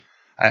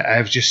I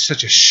have just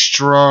such a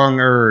strong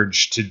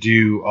urge to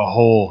do a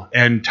whole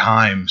end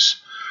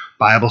times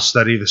Bible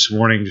study this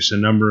morning, just a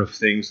number of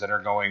things that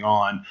are going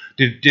on.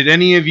 Did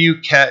any of you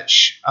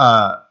catch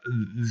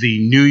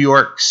the New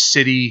York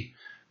City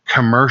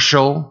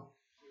commercial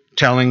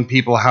telling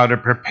people how to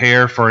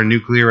prepare for a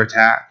nuclear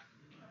attack?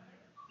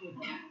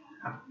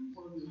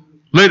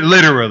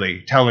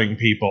 Literally telling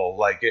people,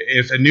 like,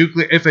 if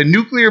a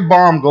nuclear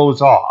bomb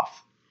goes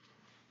off,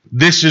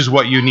 this is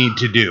what you need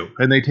to do.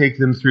 And they take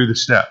them through the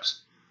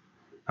steps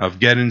of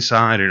get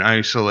inside and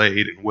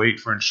isolate and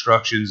wait for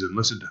instructions and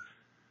listen to.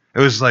 It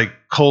was like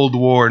Cold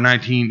War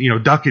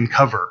 19, duck and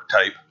cover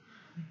type.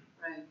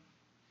 Right.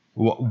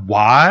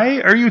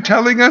 Why are you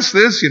telling us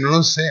this? Do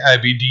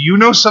you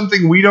know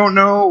something we don't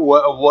know?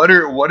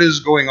 What is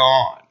going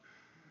on?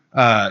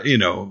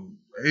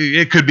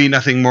 It could be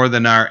nothing more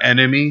than our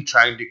enemy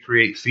trying to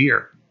create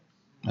fear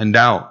and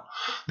doubt.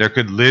 There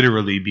could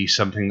literally be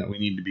something that we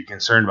need to be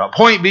concerned about.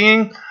 Point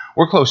being,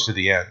 we're close to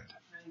the end.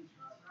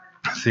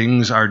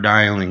 Things are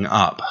dialing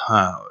up.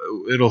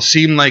 It'll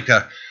seem like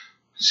a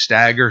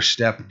stagger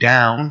step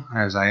down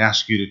as I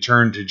ask you to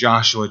turn to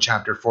Joshua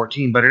chapter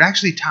 14, but it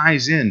actually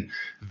ties in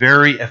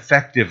very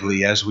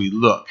effectively as we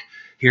look.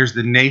 Here's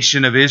the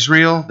nation of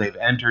Israel. They've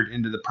entered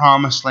into the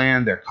promised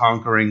land. They're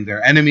conquering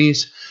their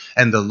enemies,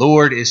 and the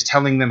Lord is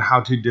telling them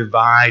how to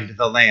divide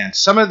the land.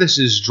 Some of this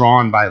is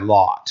drawn by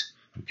lot,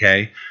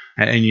 okay?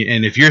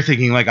 And if you're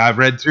thinking, like, I've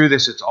read through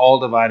this, it's all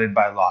divided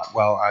by lot.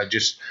 Well, I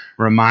just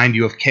remind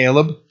you of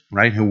Caleb,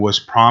 right, who was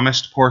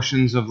promised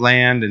portions of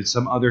land and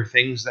some other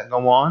things that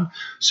go on.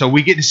 So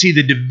we get to see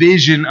the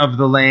division of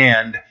the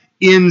land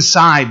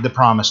inside the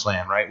promised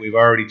land, right? We've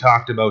already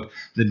talked about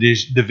the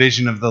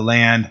division of the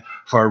land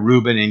for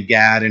Reuben and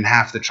Gad and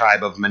half the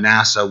tribe of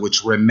Manasseh,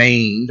 which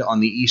remained on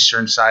the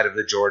eastern side of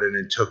the Jordan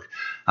and took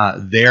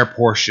their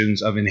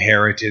portions of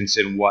inheritance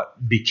in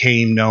what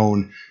became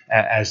known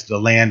as the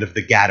land of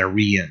the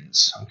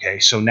Gadareans. Okay,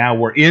 so now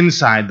we're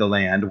inside the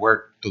land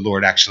where the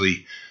Lord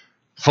actually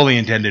fully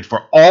intended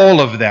for all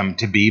of them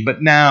to be,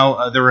 but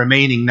now the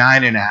remaining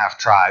 9.5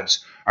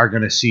 tribes are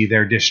going to see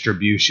their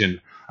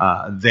distribution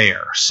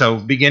there. So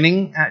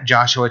beginning at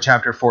Joshua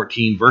chapter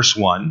 14, verse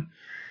 1,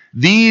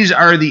 these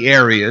are the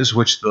areas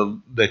which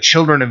the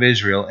children of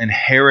Israel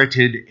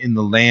inherited in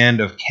the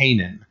land of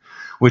Canaan,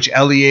 which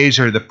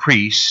Eleazar the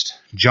priest,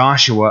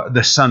 Joshua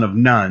the son of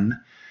Nun,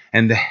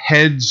 and the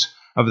heads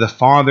of the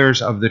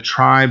fathers of the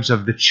tribes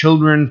of the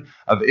children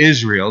of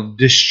Israel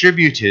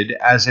distributed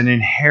as an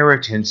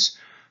inheritance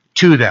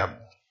to them.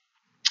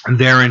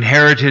 Their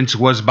inheritance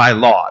was by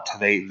lot.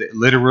 They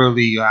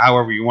literally,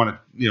 however you want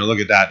to look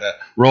at that,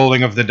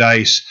 rolling of the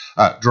dice,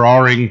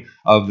 drawing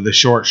of the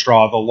short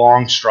straw, the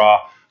long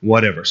straw,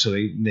 whatever. So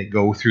they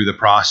go through the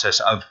process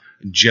of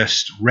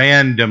just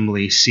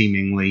randomly,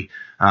 seemingly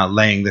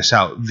laying this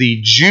out. The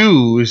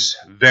Jews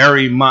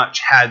very much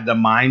had the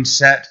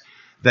mindset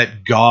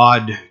that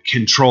God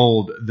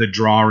controlled the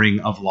drawing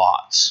of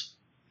lots,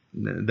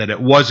 that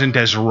it wasn't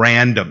as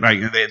random.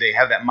 Right? They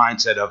have that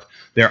mindset of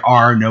there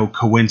are no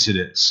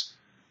coincidences.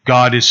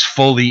 God is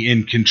fully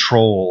in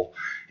control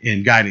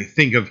in guiding.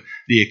 Think of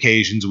the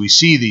occasions we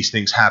see these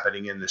things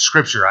happening in the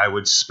scripture. I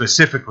would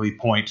specifically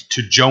point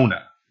to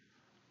Jonah,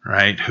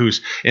 right,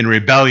 who's in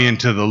rebellion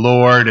to the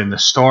Lord, and the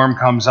storm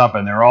comes up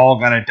and they're all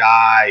going to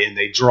die, and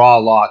they draw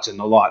lots and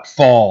the lot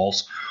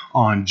falls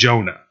on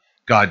Jonah.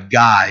 God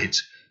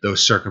guides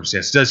those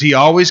circumstances. Does he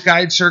always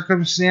guide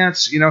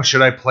circumstance?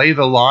 Should I play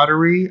the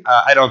lottery?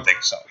 I don't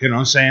think so. You know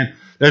what I'm saying?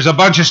 There's a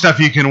bunch of stuff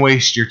you can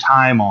waste your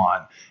time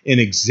on in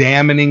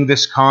examining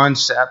this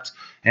concept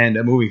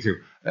and moving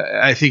through.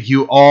 I think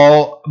you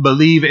all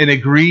believe and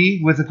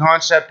agree with the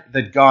concept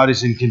that God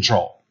is in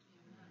control,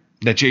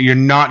 that you're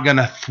not going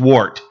to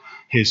thwart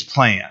his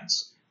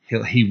plans.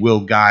 He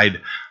will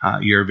guide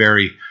your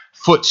very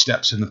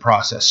footsteps in the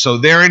process. So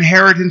their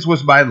inheritance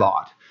was by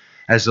lot,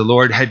 as the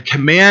Lord had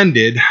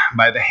commanded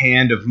by the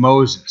hand of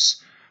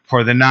Moses,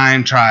 for the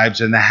 9 tribes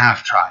and the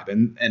half tribe.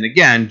 And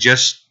again,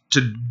 just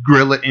to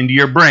grill it into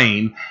your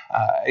brain,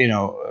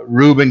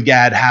 Reuben,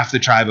 Gad, half the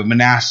tribe of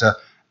Manasseh,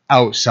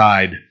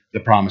 outside the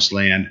promised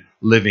land,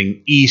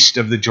 living east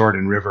of the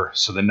Jordan River.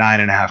 So the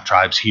 9.5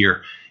 tribes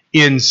here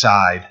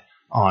inside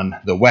on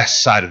the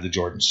west side of the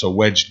Jordan. So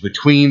wedged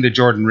between the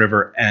Jordan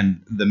River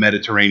and the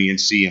Mediterranean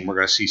Sea. And we're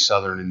going to see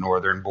southern and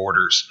northern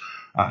borders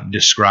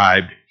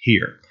described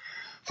here.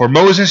 For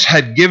Moses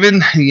had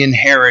given the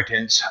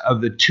inheritance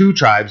of the 2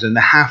 tribes and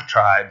the half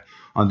tribe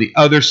on the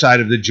other side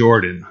of the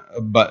Jordan,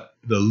 but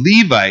the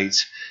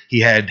Levites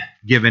he had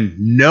given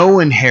no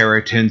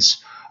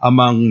inheritance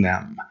among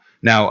them.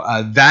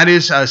 Now, that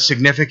is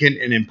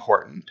significant and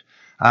important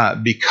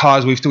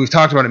because we've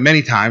talked about it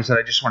many times, and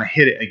I just want to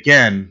hit it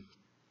again.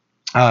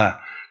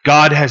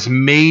 God has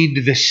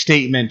made the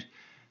statement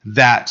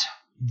that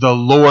the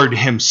Lord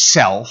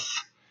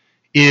himself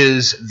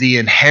is the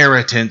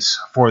inheritance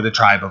for the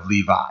tribe of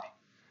Levi.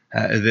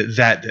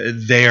 That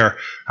they're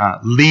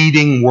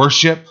leading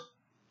worship,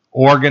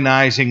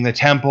 organizing the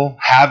temple,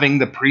 having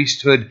the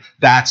priesthood,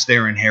 that's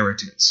their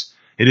inheritance.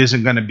 It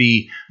isn't going to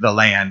be the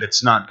land.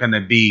 It's not going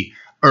to be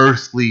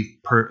earthly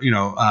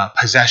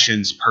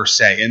possessions per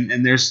se.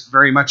 And there's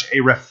very much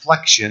a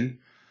reflection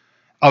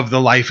of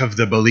the life of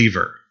the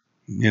believer.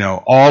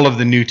 All of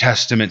the New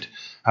Testament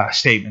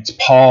statements,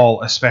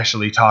 Paul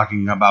especially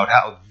talking about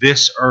how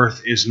this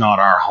earth is not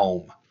our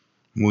home.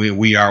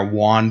 We are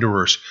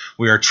wanderers.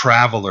 We are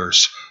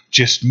travelers,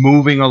 just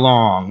moving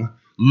along,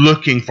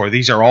 looking for.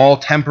 These are all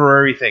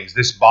temporary things.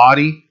 This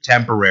body,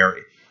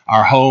 temporary.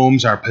 Our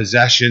homes, our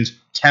possessions,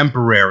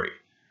 temporary,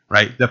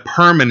 right? The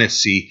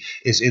permanency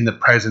is in the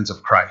presence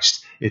of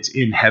Christ. It's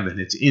in heaven.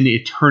 It's in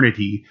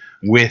eternity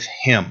with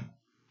him.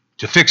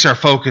 To fix our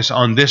focus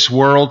on this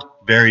world,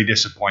 very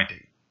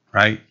disappointing,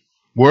 right?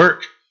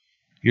 Work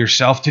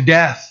yourself to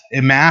death.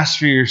 Amass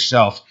for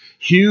yourself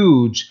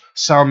huge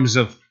sums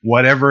of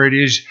whatever it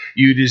is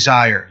you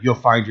desire. You'll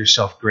find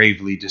yourself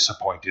gravely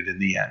disappointed in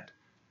the end.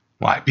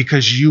 Why?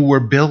 Because you were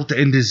built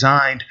and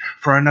designed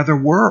for another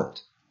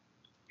world.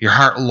 Your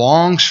heart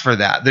longs for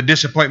that. The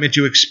disappointment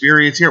you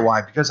experience here.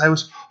 Why? Because I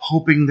was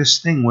hoping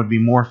this thing would be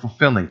more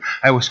fulfilling.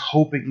 I was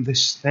hoping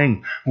this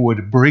thing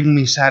would bring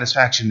me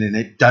satisfaction, and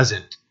it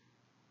doesn't.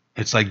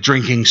 It's like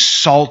drinking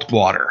salt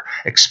water,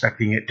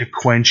 expecting it to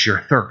quench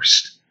your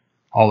thirst.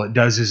 All it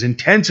does is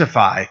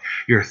intensify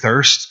your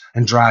thirst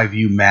and drive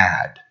you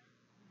mad.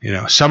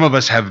 Some of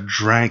us have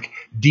drank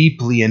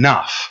deeply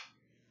enough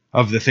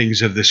of the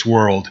things of this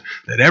world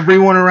that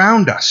everyone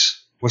around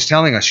us was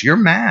telling us, you're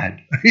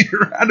mad.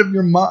 You're out of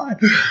your mind.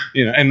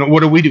 And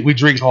what do? We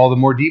drink all the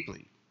more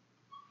deeply,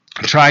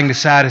 trying to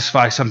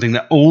satisfy something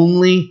that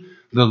only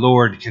the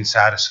Lord can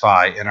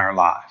satisfy in our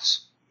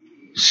lives.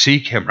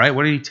 Seek him, right?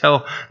 What did he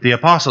tell the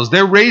apostles?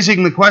 They're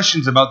raising the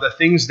questions about the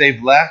things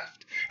they've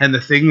left and the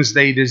things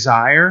they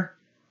desire.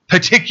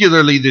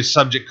 Particularly, this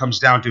subject comes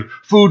down to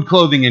food,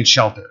 clothing, and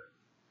shelter.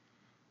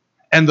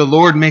 And the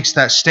Lord makes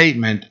that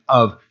statement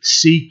of,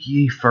 seek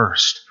ye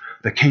first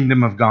the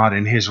kingdom of God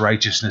and his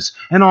righteousness,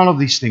 and all of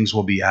these things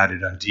will be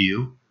added unto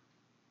you.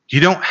 You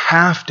don't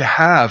have to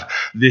have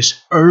this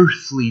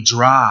earthly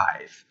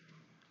drive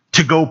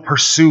to go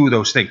pursue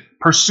those things.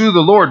 Pursue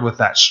the Lord with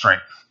that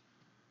strength.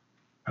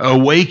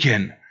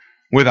 Awaken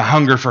with a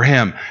hunger for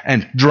him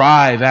and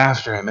drive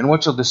after him. And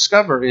what you'll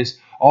discover is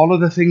all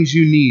of the things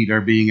you need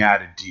are being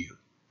added to you.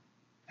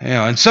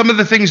 And some of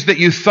the things that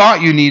you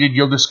thought you needed,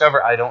 you'll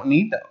discover, I don't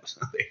need those.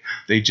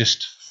 They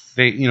just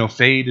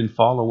fade and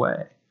fall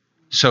away.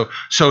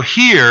 So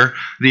here,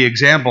 the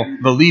example,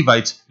 the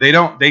Levites, they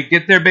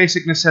get their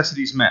basic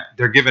necessities met.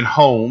 They're given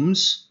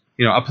homes,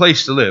 a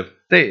place to live.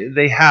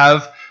 They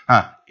have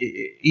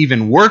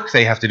even work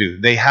they have to do.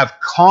 They have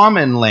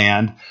common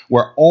land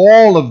where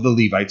all of the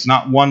Levites,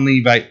 not one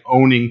Levite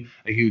owning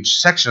a huge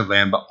section of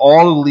land, but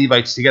all of the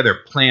Levites together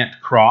plant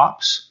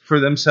crops for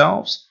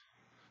themselves.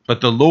 But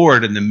the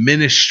Lord and the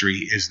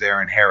ministry is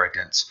their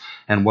inheritance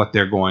and what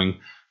they're going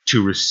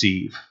to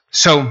receive.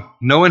 So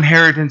no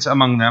inheritance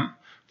among them.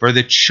 For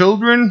the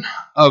children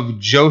of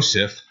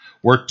Joseph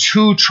were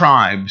two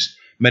tribes,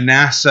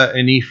 Manasseh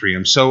and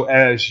Ephraim. So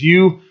as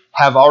you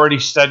have already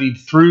studied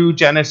through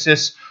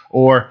Genesis,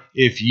 or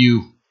if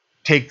you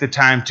take the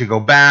time to go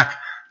back,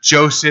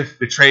 Joseph,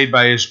 betrayed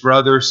by his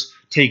brothers,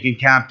 taken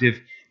captive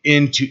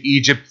into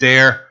Egypt,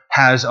 there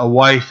has a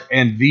wife,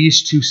 and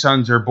these two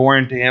sons are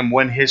born to him.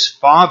 When his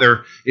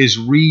father is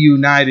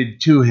reunited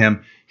to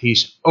him,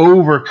 he's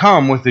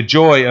overcome with the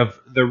joy of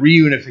the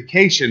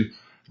reunification,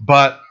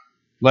 but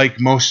like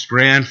most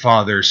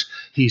grandfathers,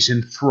 he's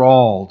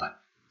enthralled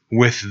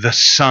with the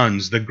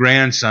sons, the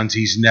grandsons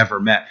he's never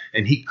met.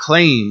 And he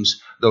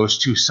claims those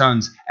two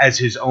sons as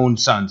his own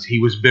sons. He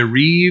was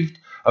bereaved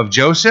of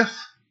Joseph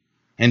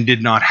and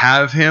did not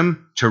have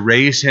him to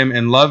raise him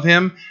and love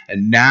him.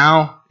 And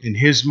now, in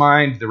his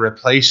mind, the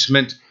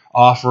replacement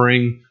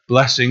offering,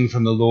 blessing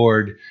from the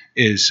Lord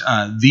is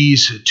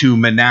these two,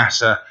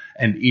 Manasseh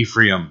and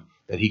Ephraim,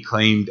 that he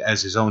claimed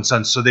as his own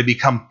sons. So they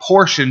become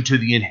portion to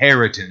the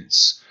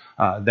inheritance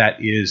that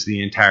is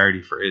the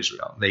entirety for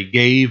Israel. They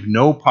gave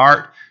no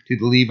part to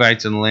the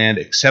Levites in the land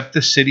except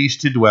the cities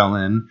to dwell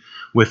in,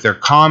 with their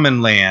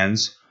common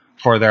lands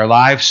for their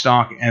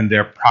livestock and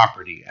their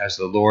property, as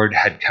the Lord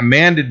had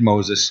commanded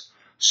Moses.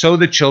 So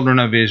the children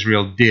of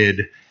Israel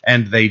did,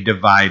 and they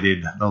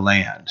divided the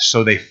land.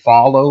 So they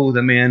follow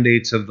the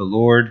mandates of the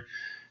Lord,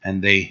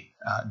 and they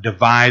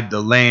divide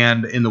the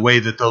land in the way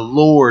that the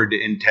Lord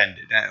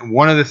intended. And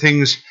one of the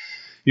things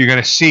you're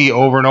going to see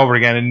over and over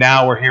again, and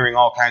now we're hearing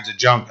all kinds of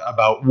junk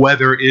about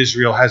whether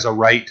Israel has a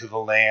right to the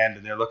land,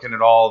 and they're looking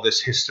at all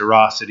this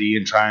historicity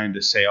and trying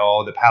to say,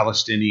 oh, the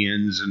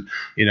Palestinians,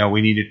 and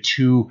we need a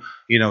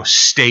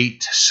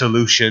two-state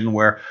solution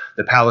where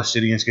the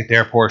Palestinians get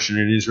their portion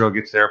and Israel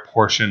gets their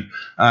portion.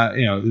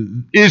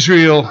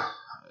 Israel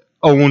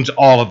owns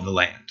all of the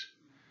land,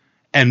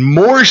 and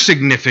more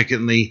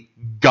significantly,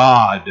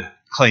 God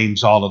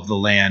claims all of the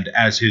land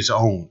as his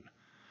own.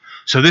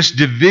 So this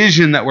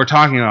division that we're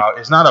talking about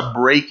is not a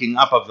breaking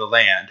up of the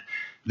land.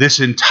 This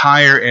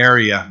entire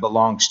area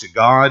belongs to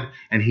God,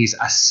 and he's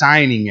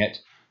assigning it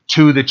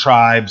to the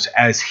tribes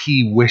as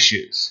he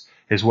wishes,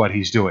 is what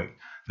he's doing.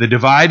 The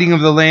dividing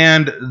of the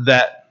land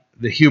that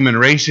the human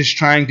race is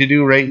trying to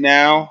do right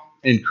now,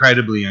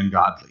 incredibly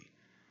ungodly.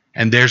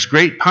 And there's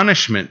great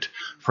punishment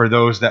for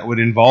those that would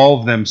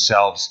involve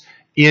themselves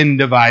in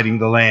dividing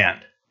the land.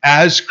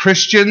 As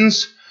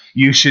Christians,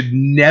 you should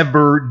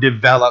never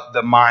develop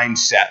the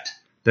mindset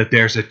that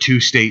there's a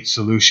two-state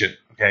solution.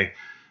 Okay,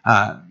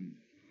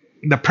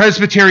 the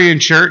Presbyterian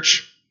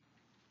Church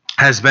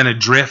has been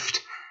adrift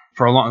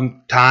for a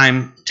long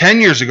time.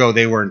 10 years ago,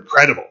 they were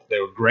incredible. They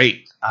were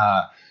great.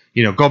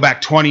 Go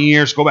back 20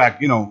 years, go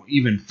back,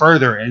 even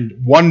further,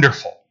 and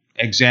wonderful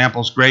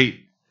examples,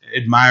 great,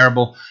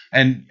 admirable,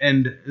 and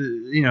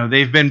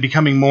they've been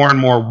becoming more and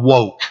more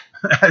woke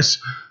as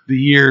the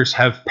years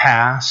have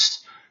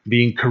passed,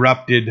 being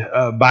corrupted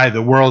by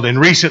the world. And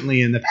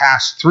recently, in the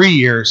past 3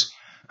 years,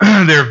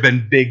 there have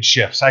been big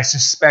shifts. I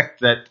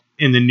suspect that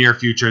in the near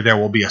future, there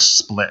will be a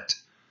split.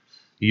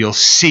 You'll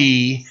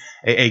see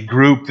a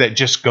group that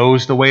just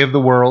goes the way of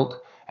the world,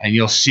 and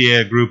you'll see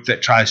a group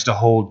that tries to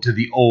hold to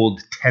the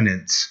old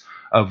tenets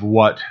of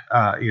what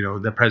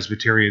the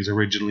Presbyterians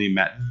originally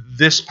met.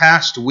 This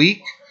past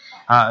week,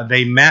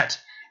 they met,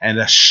 and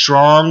a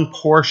strong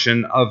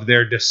portion of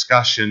their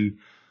discussion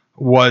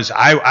was,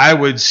 I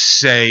would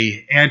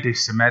say,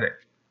 anti-Semitic.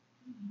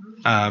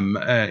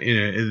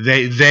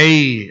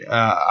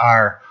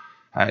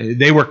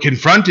 They were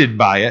confronted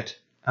by it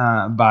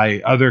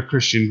by other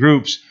Christian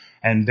groups,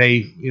 and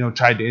they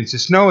tried to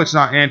insist, no, it's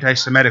not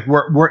anti-Semitic.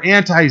 We're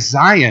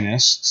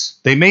anti-Zionists.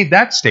 They made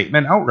that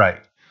statement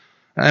outright.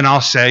 And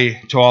I'll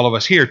say to all of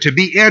us here, to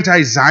be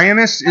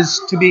anti-Zionist is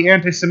to be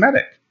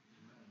anti-Semitic.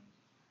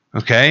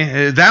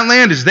 Okay? That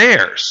land is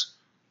theirs.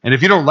 And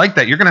if you don't like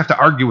that, you're going to have to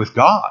argue with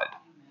God.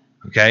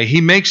 Okay? He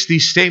makes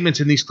these statements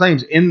and these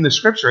claims in the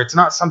Scripture. It's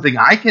not something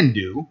I can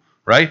do,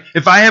 right?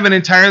 If I have an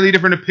entirely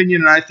different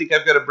opinion and I think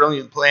I've got a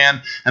brilliant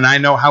plan and I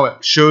know how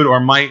it should or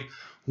might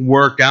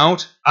work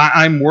out,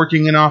 I'm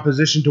working in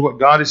opposition to what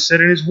God has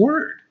said in His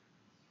Word.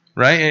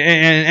 Right?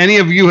 And any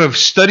of you have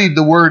studied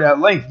the Word at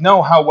length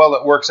know how well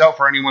it works out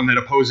for anyone that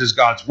opposes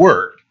God's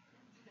Word.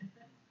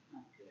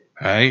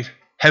 Right?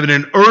 Heaven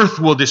and earth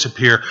will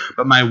disappear,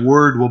 but my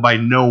word will by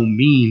no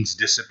means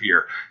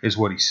disappear, is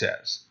what he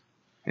says.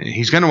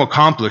 He's going to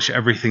accomplish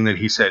everything that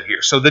he said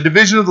here. So the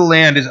division of the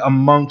land is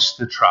amongst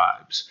the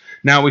tribes.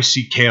 Now we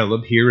see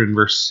Caleb here in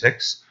verse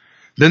 6.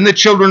 Then the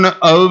children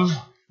of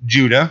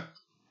Judah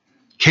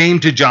came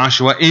to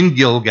Joshua in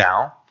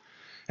Gilgal,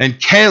 and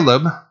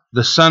Caleb,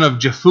 the son of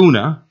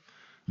Jephunneh,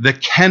 the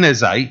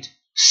Kenizzite,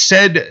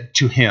 said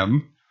to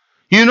him,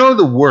 "You know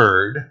the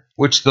word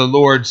which the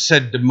Lord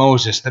said to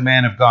Moses, the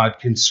man of God,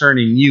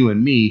 concerning you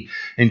and me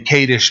in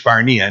Kadesh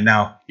Barnea."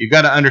 Now, you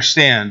got to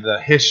understand the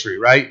history,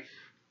 right?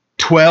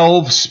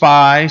 12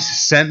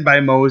 spies sent by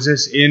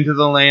Moses into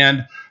the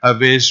land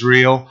of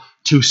Israel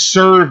to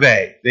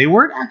survey. They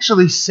weren't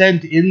actually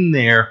sent in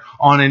there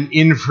on an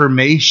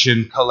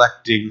information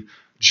collecting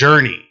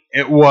journey.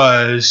 It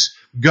was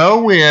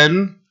go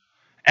in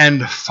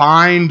and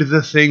find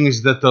the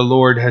things that the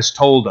Lord has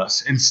told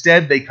us.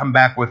 Instead, they come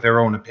back with their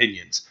own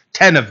opinions.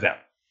 10 of them.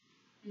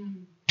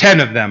 10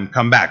 of them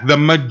come back. The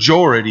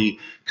majority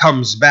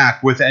comes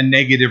back with a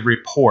negative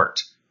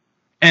report.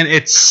 And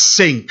it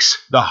sinks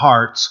the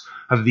hearts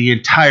of the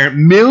entire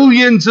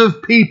millions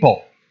of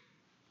people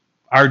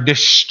are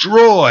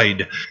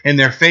destroyed in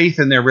their faith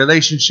and their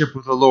relationship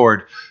with the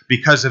Lord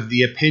because of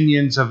the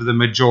opinions of the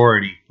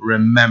majority.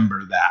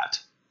 Remember that.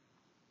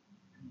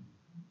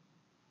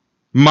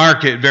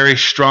 Mark it very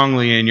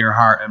strongly in your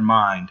heart and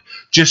mind.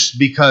 Just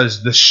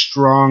because the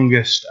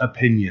strongest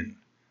opinion,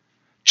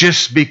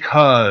 just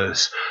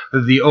because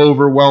the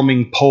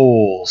overwhelming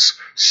polls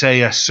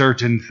say a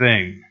certain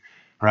thing,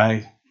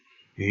 right?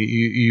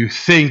 You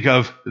think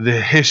of the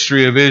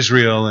history of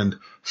Israel and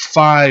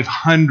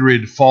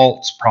 500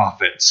 false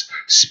prophets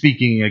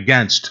speaking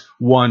against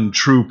one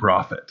true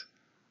prophet,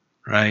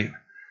 right?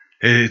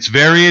 It's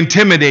very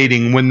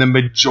intimidating when the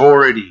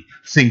majority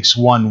thinks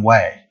one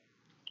way.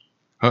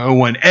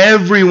 When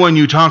everyone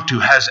you talk to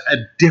has a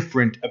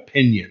different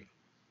opinion.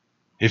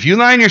 If you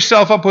line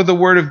yourself up with the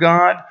Word of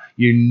God,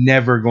 you're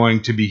never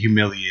going to be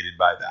humiliated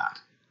by that.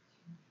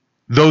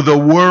 Though the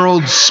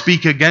world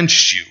speak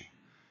against you,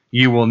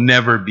 you will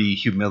never be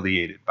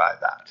humiliated by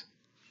that.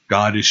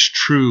 God is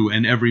true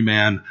and every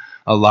man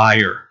a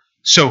liar.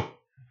 So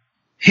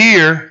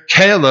here,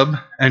 Caleb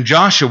and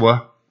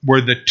Joshua were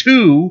the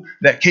two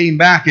that came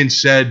back and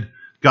said,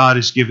 God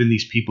has given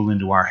these people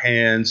into our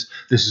hands.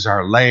 This is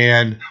our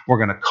land. We're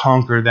going to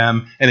conquer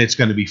them, and it's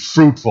going to be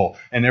fruitful.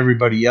 And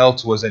everybody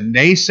else was a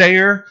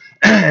naysayer,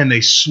 and they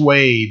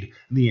swayed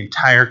the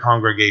entire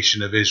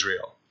congregation of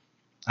Israel.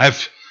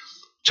 I've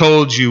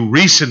told you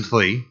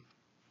recently,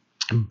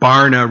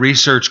 Barna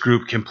Research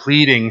Group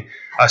completing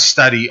a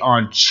study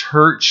on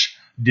church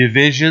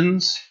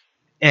divisions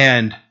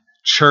and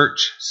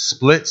church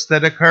splits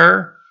that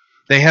occur.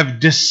 They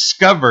have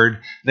discovered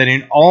that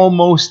in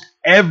almost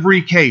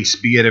every case,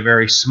 be it a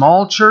very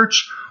small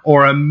church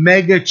or a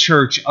mega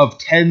church of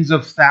tens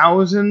of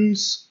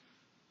thousands,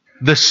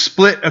 the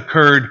split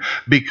occurred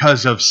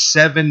because of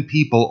 7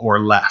 people or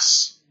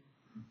less.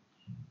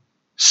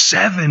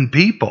 7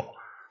 people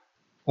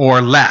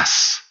or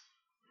less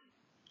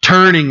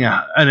turning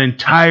an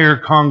entire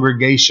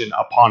congregation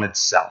upon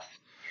itself,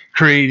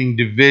 creating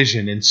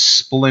division and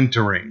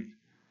splintering.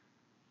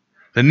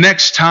 The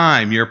next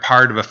time you're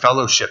part of a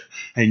fellowship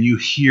and you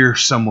hear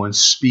someone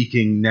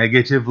speaking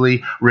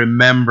negatively,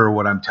 remember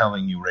what I'm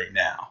telling you right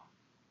now.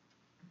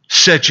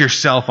 Set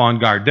yourself on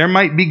guard. There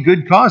might be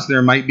good cause.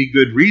 There might be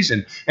good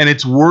reason. And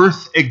it's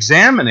worth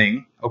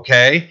examining,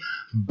 okay?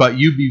 But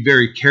you be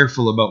very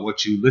careful about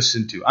what you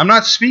listen to. I'm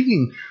not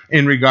speaking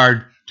in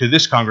regard to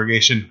this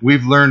congregation.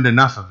 We've learned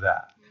enough of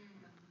that.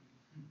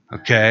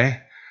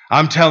 Okay?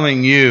 I'm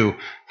telling you,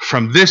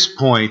 from this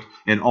point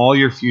in all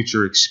your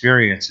future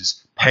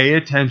experiences, pay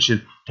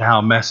attention to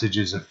how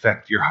messages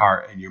affect your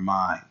heart and your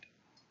mind.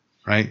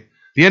 Right?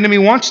 The enemy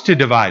wants to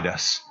divide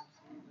us.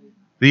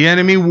 The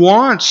enemy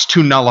wants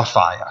to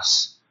nullify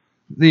us.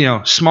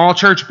 Small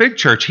church, big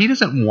church. He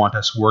doesn't want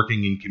us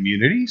working in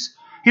communities.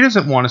 He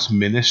doesn't want us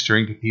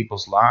ministering to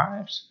people's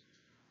lives.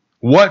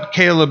 What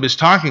Caleb is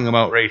talking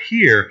about right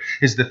here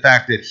is the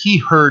fact that he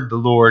heard the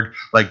Lord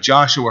like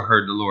Joshua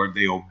heard the Lord.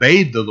 They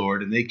obeyed the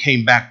Lord and they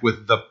came back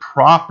with the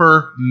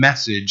proper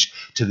message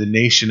to the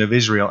nation of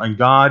Israel. And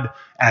God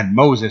and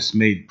Moses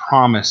made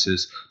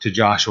promises to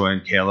Joshua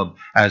and Caleb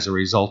as a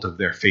result of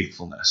their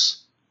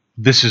faithfulness.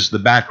 This is the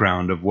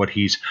background of what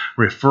he's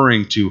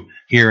referring to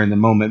here in the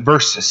moment.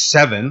 Verse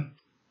 7,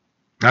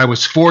 I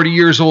was 40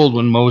 years old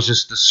when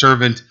Moses, the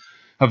servant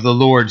of the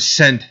Lord,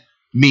 sent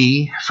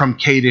me from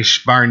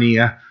Kadesh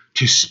Barnea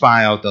to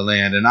spy out the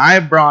land. And I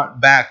brought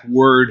back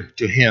word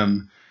to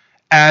him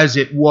as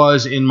it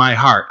was in my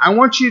heart. I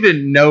want you to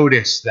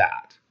notice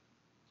that.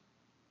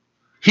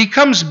 He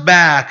comes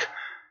back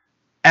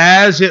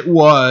as it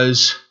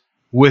was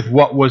with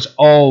what was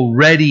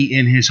already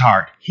in his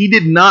heart. He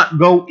did not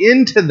go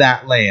into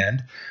that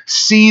land,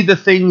 see the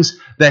things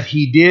that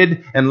he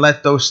did, and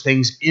let those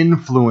things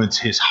influence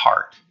his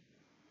heart.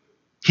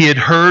 He had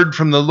heard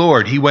from the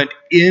Lord. He went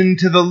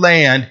into the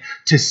land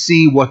to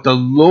see what the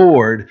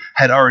Lord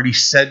had already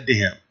said to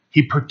him.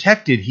 He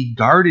protected, he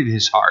guarded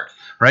his heart,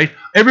 right?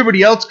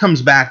 Everybody else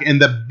comes back,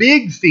 and the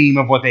big theme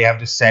of what they have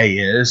to say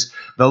is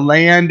the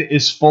land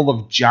is full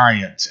of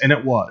giants, and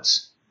it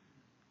was.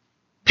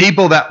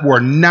 People that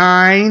were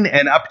 9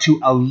 and up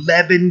to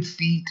 11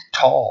 feet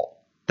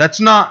tall.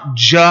 That's not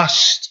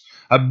just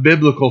a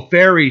biblical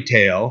fairy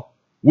tale.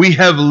 We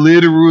have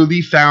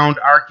literally found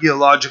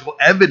archaeological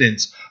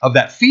evidence of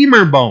that.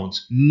 Femur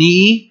bones,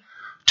 knee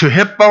to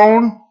hip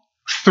bone,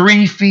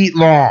 3 feet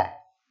long.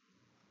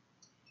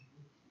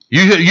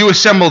 You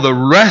assemble the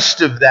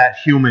rest of that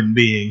human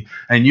being,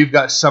 and you've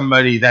got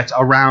somebody that's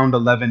around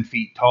 11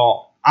 feet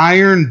tall.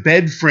 Iron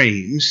bed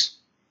frames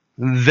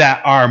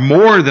that are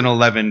more than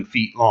 11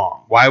 feet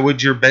long. Why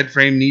would your bed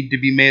frame need to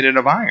be made out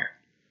of iron?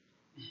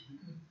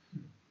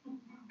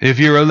 If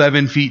you're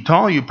 11 feet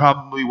tall, you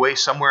probably weigh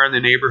somewhere in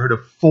the neighborhood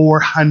of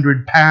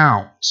 400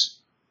 pounds.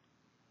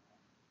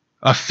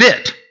 A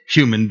fit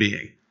human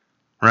being,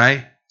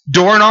 right?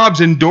 Doorknobs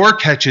and door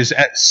catches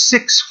at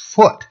 6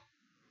 foot.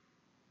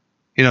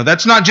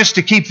 That's not just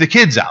to keep the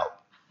kids out.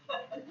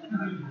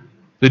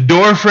 The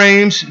door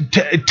frames,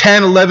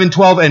 10, 11,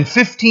 12, and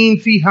 15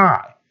 feet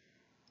high.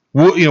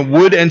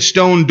 Wood and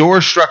stone door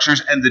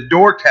structures, and the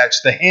door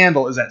catch, the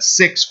handle is at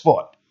 6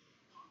 foot.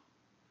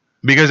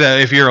 Because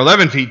if you're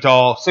 11 feet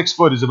tall, 6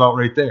 foot is about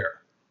right there.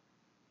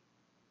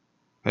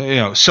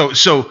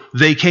 So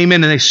they came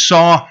in and they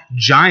saw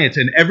giants,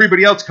 and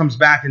everybody else comes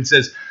back and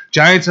says,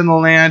 giants in the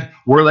land,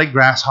 we're like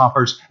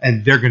grasshoppers,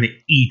 and they're going to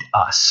eat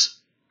us.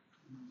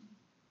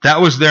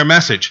 That was their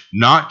message.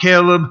 Not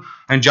Caleb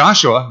and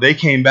Joshua. They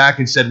came back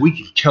and said, we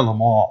can kill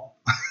them all.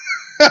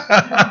 You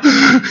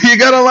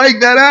got to like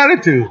that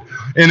attitude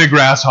in a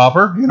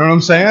grasshopper. You know what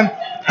I'm saying?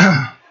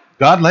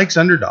 God likes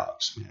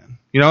underdogs, man.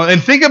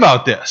 And think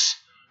about this,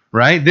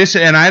 right? This,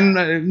 and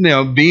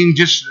I'm, being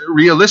just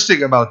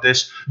realistic about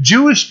this.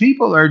 Jewish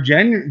people are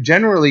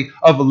generally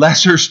of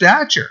lesser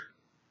stature,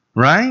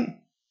 right?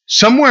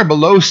 Somewhere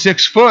below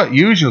 6 foot,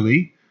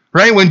 usually,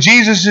 right? When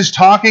Jesus is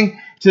talking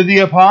to the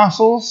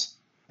apostles,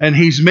 and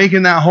he's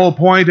making that whole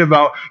point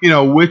about,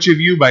 which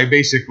of you, by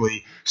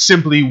basically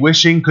simply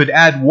wishing, could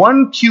add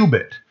 1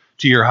 cubit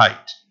to your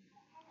height.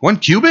 1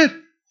 cubit?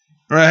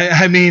 Right?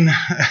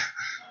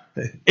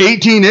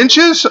 18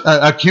 inches?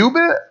 A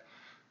cubit?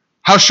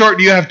 How short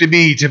do you have to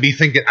be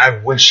thinking, I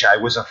wish I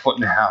was 1.5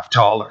 feet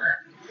taller?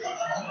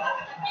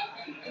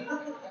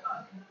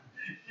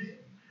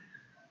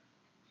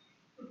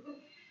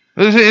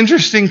 Those are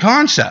interesting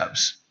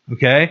concepts,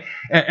 okay?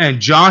 And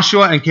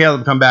Joshua and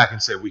Caleb come back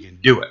and say, we can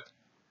do it.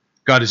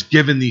 God has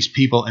given these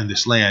people in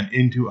this land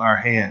into our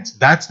hands.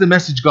 That's the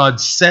message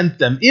God sent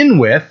them in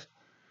with.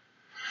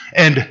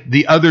 And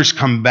the others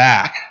come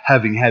back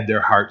having had their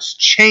hearts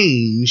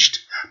changed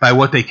by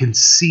what they can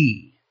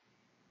see.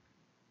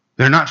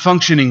 They're not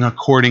functioning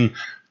according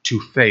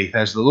to faith,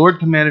 as the Lord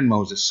commanded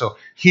Moses. So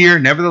here,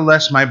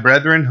 nevertheless, my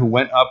brethren who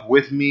went up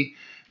with me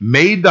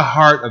made the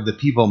heart of the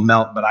people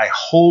melt, but I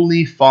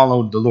wholly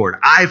followed the Lord.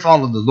 I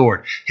followed the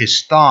Lord,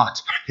 his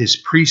thoughts, his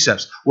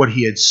precepts, what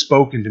he had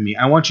spoken to me.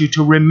 I want you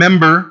to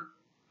remember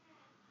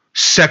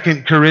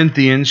 2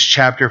 Corinthians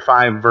chapter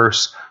 5,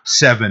 verse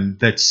 7,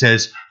 that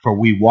says, "For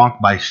we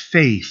walk by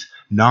faith,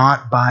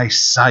 not by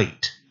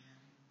sight."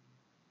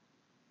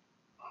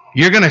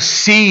 You're going to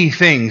see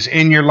things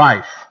in your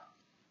life,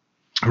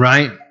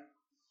 right?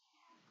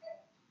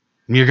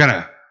 You're going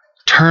to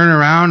turn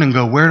around and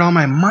go, "Where'd all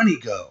my money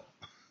go?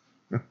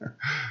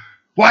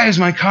 Why is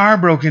my car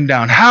broken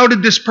down? How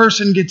did this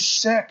person get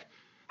sick?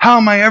 How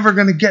am I ever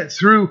going to get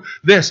through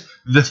this?"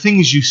 The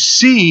things you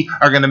see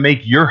are going to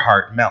make your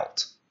heart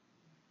melt.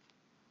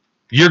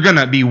 You're going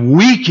to be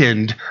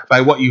weakened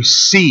by what you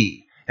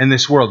see in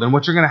this world. And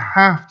what you're going to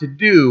have to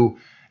do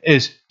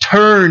is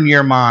turn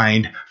your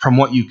mind from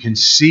what you can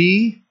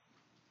see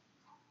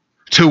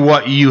to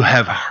what you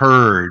have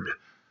heard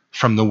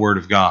from the Word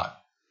of God.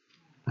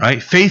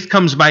 Right? Faith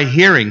comes by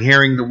hearing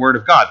the Word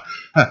of God.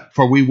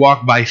 For we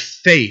walk by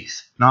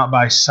faith, not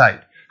by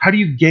sight. How do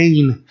you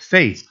gain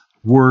faith?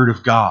 Word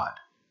of God.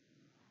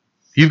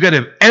 You've got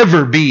to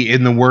ever be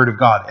in the Word of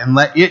God and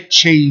let it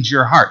change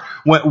your heart.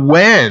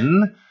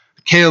 When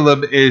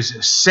Caleb is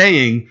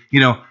saying,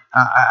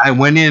 I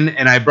went in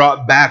and I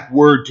brought back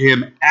word to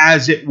him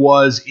as it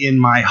was in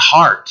my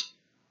heart.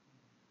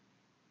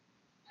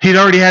 He'd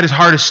already had his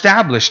heart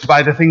established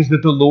by the things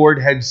that the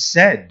Lord had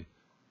said.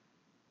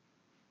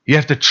 You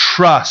have to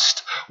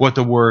trust what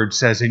the Word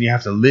says, and you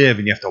have to live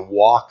and you have to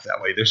walk that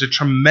way. There's a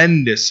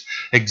tremendous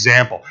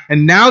example.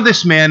 And now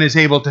this man is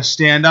able to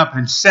stand up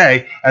and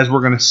say, as we're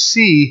going to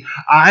see,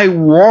 I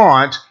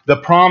want the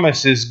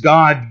promises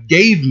God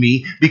gave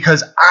me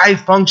because I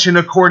function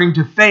according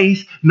to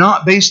faith,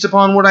 not based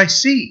upon what I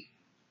see.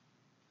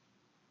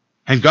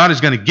 And God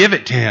is going to give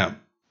it to him.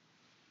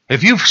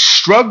 If you've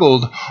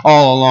struggled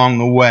all along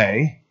the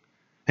way,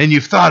 and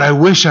you've thought, I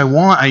wish,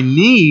 I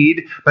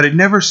need, but it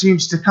never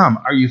seems to come.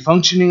 Are you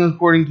functioning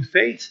according to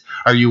faith?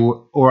 Are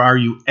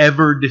you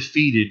ever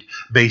defeated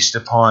based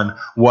upon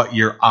what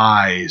your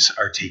eyes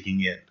are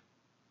taking in?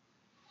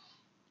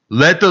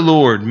 Let the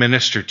Lord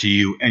minister to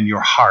you and your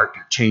heart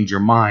change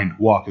your mind.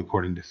 Walk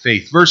according to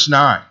faith. Verse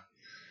 9.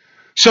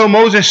 So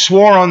Moses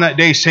swore on that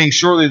day, saying,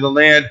 surely the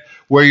land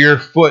where your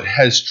foot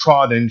has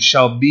trodden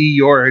shall be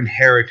your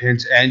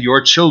inheritance and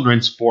your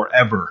children's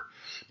forever,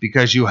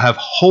 because you have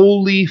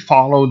wholly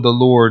followed the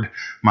Lord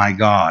my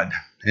God.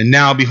 And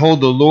now,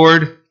 behold, the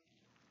Lord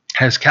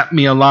has kept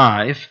me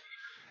alive,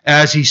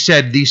 as he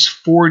said, these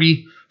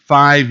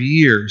 45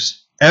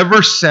 years,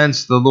 ever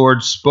since the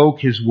Lord spoke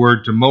his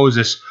word to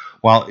Moses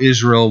while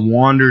Israel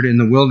wandered in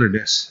the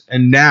wilderness.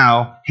 And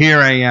now, here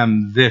I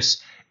am,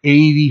 this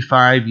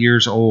 85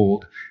 years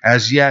old.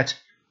 As yet,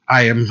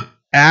 I am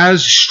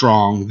as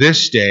strong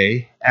this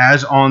day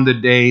as on the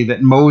day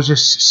that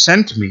Moses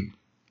sent me.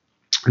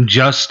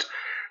 Just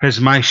as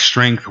my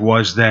strength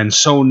was then,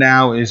 so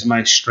now is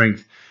my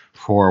strength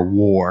for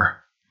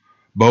war,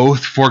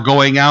 both for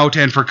going out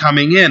and for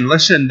coming in.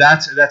 Listen,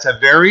 that's a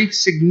very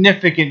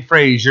significant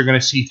phrase you're going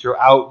to see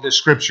throughout the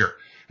scripture.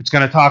 It's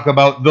going to talk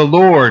about the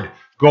Lord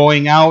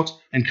going out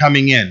and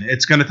coming in.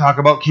 It's going to talk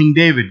about King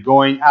David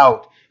going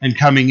out and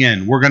coming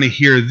in. We're going to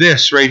hear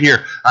this right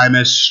here. I'm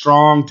as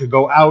strong to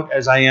go out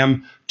as I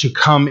am to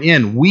come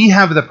in. We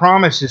have the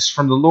promises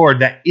from the Lord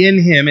that in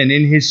him and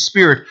in his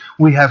spirit,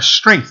 we have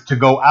strength to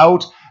go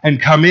out and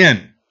come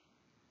in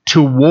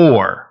to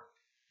war.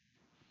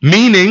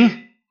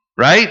 Meaning,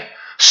 right?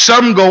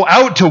 Some go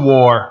out to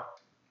war,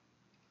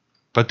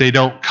 but they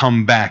don't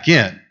come back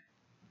in.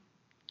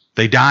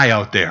 They die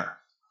out there.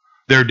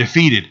 They're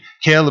defeated.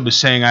 Caleb is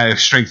saying, I have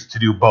strength to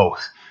do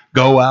both.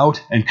 Go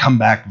out and come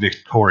back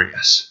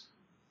victorious.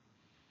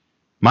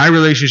 My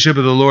relationship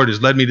with the Lord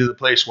has led me to the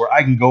place where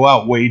I can go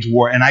out, wage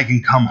war, and I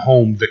can come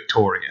home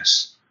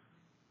victorious.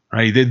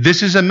 Right?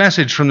 This is a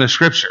message from the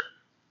scripture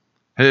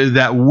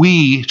that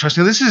we, trust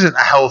me, this isn't a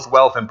health,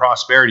 wealth, and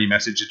prosperity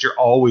message that you're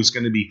always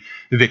going to be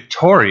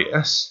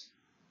victorious.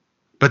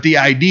 But the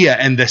idea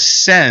and the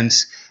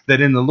sense that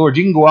in the Lord,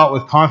 you can go out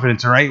with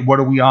confidence, all right? What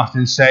do we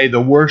often say?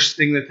 The worst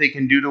thing that they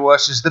can do to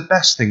us is the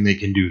best thing they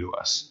can do to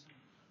us.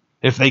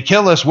 If they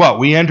kill us, what?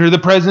 We enter the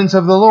presence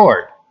of the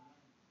Lord.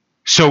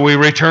 So we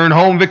return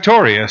home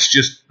victorious,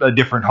 just a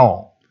different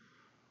home.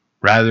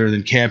 Rather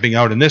than camping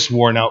out in this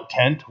worn-out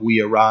tent,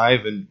 we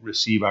arrive and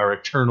receive our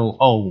eternal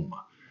home,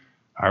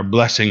 our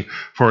blessing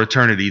for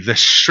eternity. The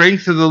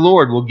strength of the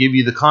Lord will give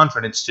you the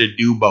confidence to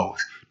do both,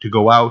 to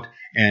go out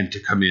and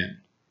to come in.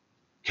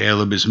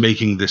 Caleb is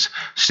making this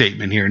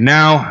statement here.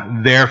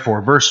 Now,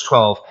 therefore, verse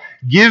 12,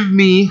 give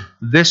me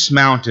this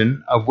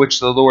mountain of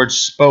which the Lord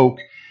spoke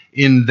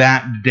in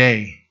that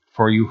day.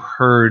 For you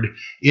heard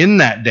in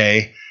that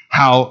day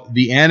how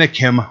the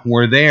Anakim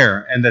were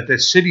there, and that the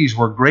cities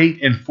were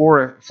great and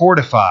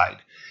fortified.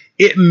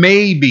 It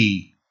may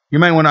be, you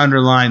might want to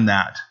underline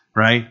that,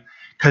 right?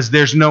 Because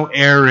there's no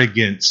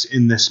arrogance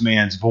in this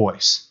man's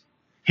voice.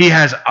 He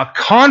has a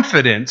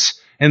confidence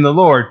in the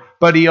Lord,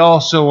 but he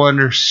also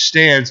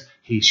understands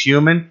he's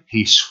human,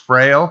 he's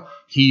frail,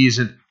 he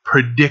isn't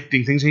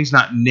predicting things, he's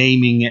not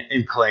naming it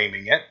and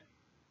claiming it.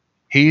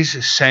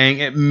 He's saying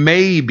it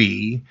may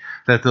be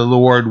that the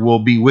Lord will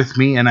be with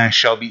me and I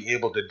shall be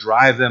able to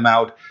drive them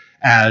out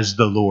as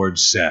the Lord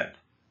said.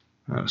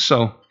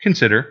 So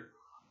consider.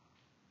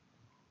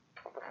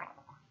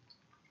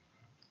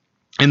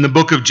 In the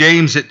book of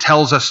James, it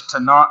tells us to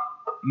not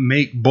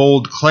make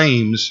bold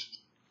claims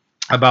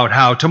about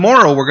how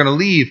tomorrow we're going to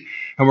leave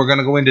and we're going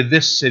to go into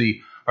this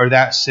city or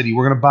that city.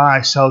 We're going to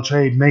buy, sell,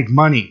 trade, make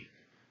money.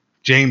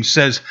 James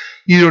says,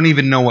 you don't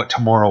even know what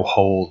tomorrow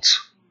holds.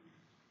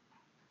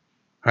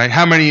 Right?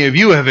 How many of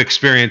you have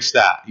experienced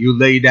that? You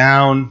lay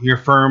down your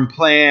firm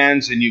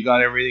plans and you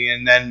got everything,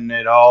 and then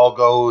it all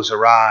goes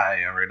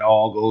awry, or it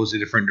all goes a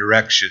different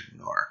direction,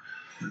 or,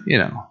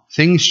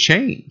 things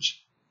change.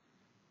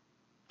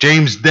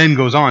 James then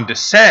goes on to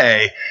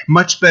say,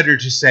 much better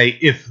to say,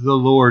 if the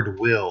Lord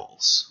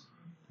wills,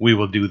 we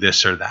will do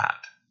this or that.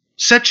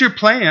 Set your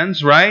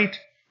plans, right?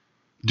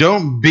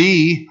 Don't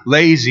be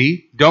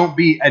lazy. Don't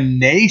be a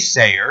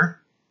naysayer.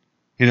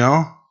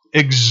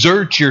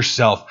 Exert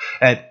yourself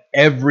at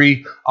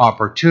every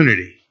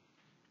opportunity.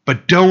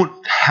 But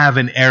don't have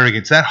an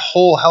arrogance. That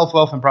whole health,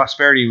 wealth, and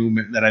prosperity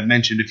movement that I've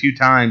mentioned a few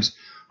times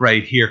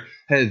right here,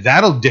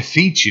 that'll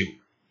defeat you.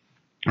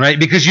 Right?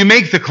 Because you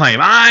make the claim,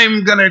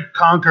 I'm going to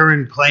conquer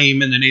and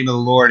claim in the name of the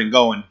Lord and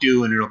go and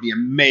do, and it'll be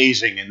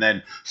amazing, and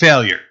then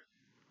failure.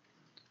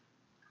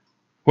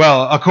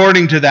 Well,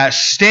 according to that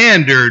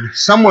standard,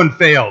 someone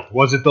failed.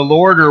 Was it the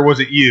Lord or was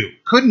it you?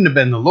 Couldn't have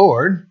been the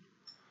Lord,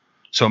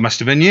 so it must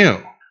have been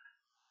you.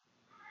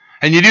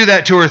 And you do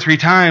that 2 or 3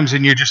 times,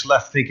 and you're just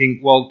left thinking,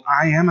 well,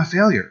 I am a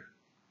failure.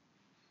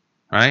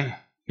 Right?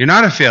 You're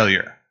not a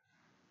failure.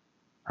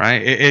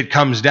 Right? It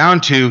comes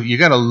down to you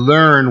got to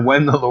learn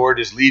when the Lord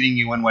is leading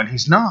you and when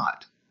He's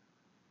not.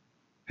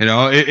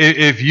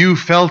 If you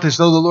felt as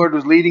though the Lord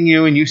was leading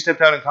you and you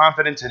stepped out in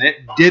confidence and it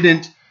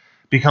didn't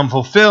become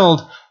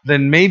fulfilled,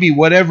 then maybe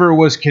whatever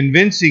was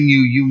convincing you,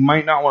 you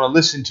might not want to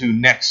listen to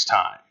next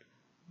time.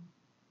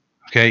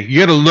 Okay?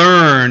 You got to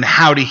learn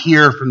how to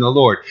hear from the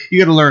Lord. You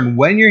got to learn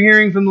when you're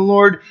hearing from the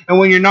Lord and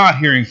when you're not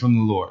hearing from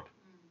the Lord.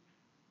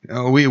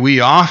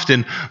 We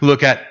often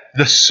look at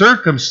the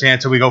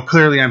circumstance and we go,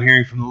 clearly I'm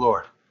hearing from the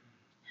Lord.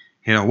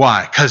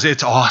 Why? Because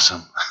it's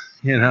awesome.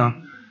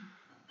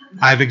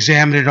 I've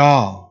examined it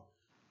all.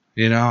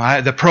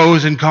 The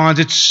pros and cons,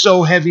 it's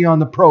so heavy on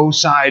the pro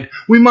side.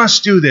 We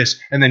must do this.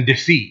 And then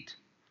defeat.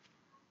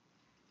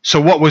 So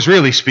what was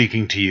really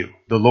speaking to you?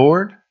 The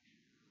Lord?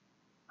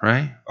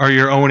 Right? Or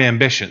your own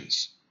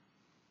ambitions?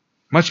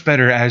 Much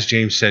better, as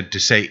James said, to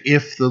say,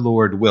 if the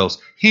Lord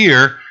wills.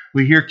 Here,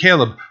 we hear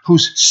Caleb,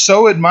 who's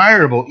so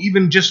admirable,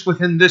 even just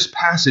within this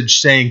passage,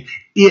 saying,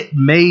 it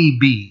may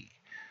be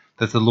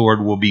that the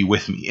Lord will be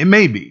with me. It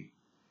may be,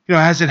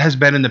 as it has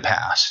been in the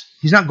past.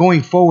 He's not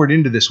going forward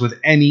into this with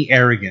any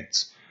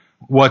arrogance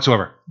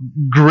whatsoever.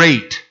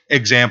 Great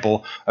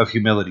example of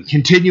humility.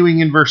 Continuing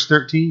in verse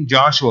 13,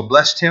 Joshua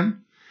blessed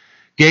him,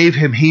 gave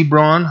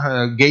Hebron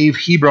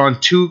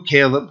to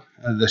Caleb,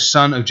 the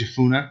son of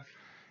Jephunneh,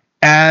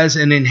 as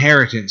an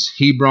inheritance.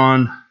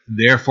 Hebron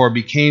therefore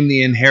became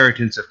the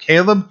inheritance of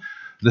Caleb,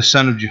 the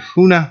son of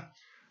Jephunneh,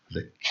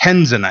 the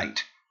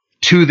Kenizzite,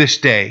 to this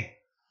day.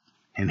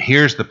 And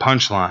here's the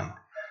punchline.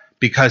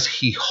 Because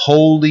he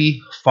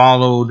wholly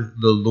followed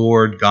the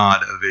Lord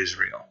God of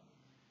Israel.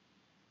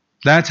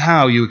 That's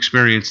how you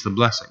experience the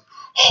blessing.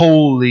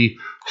 Wholly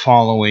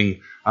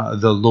following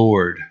the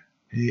Lord.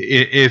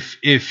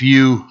 If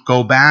you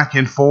go back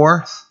and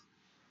forth,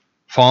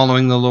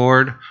 following the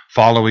Lord,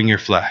 following your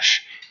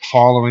flesh.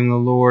 Following the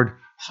Lord,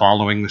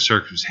 following the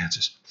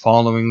circumstances.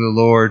 Following the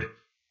Lord,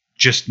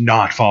 just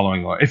not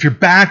following the Lord. If you're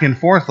back and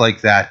forth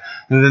like that,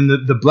 then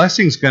the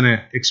blessing's going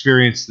to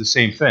experience the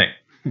same thing.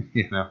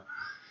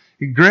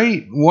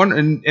 Great, one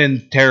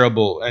and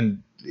terrible,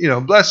 and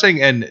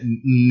blessing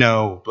and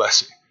no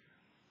blessing.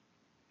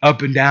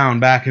 Up and down,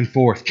 back and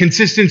forth.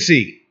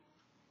 Consistency,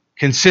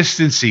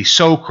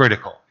 so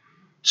critical,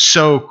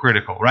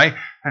 right?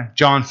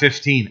 John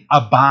 15,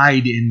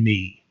 abide in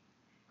me,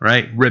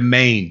 right?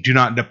 Remain, do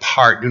not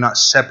depart, do not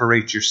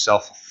separate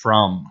yourself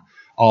from,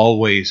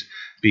 always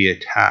be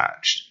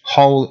attached.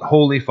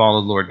 Wholly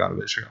follow the Lord God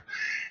of Israel.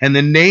 And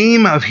the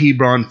name of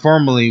Hebron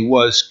formerly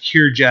was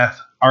Kirjath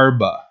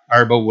Arba.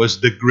 Arba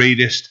was the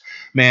greatest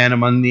man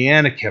among the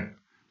Anakim.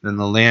 Then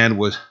the land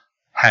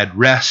had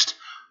rest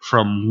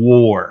from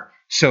war.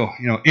 So,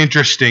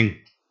 interesting.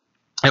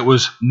 It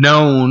was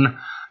known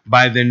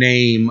by the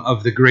name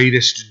of the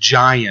greatest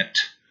giant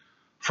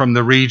from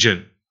the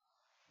region.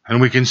 And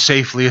we can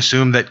safely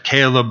assume that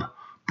Caleb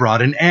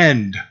brought an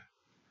end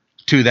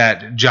to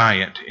that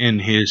giant in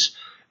his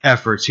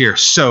efforts here.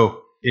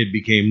 So it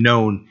became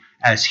known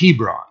as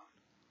Hebron,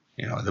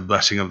 the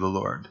blessing of the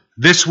Lord.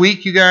 This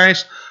week, you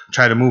guys,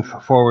 try to move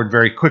forward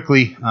very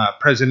quickly.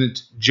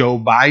 President Joe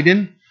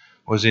Biden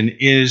was in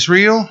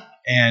Israel,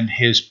 and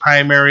his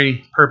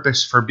primary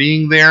purpose for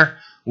being there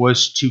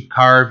was to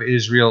carve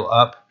Israel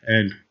up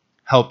and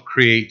help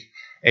create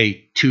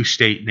a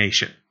 2-state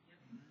nation.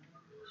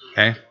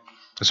 Okay?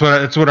 That's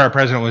what our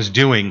president was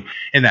doing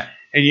in that.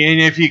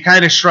 And if you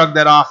kind of shrug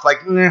that off like,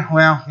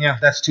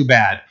 that's too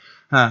bad.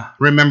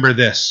 Remember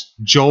this.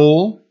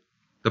 Joel,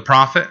 the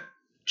prophet,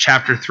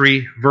 chapter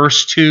 3,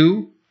 verse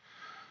 2.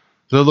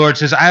 The Lord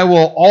says, I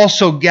will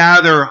also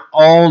gather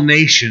all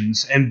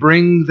nations and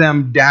bring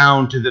them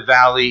down to the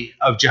valley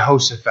of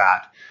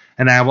Jehoshaphat,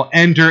 and I will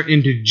enter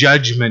into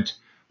judgment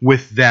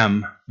with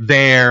them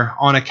there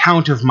on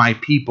account of my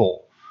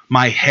people,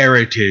 my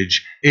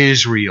heritage,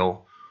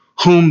 Israel,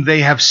 whom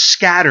they have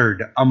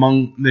scattered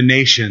among the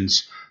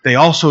nations. They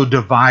also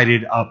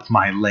divided up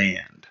my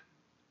land.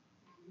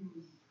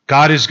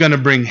 God is going to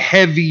bring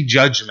heavy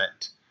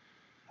judgment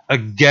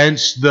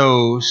against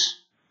those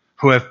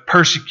who have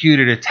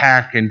persecuted,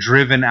 attacked, and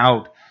driven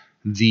out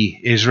the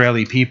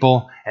Israeli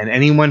people and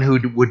anyone who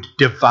would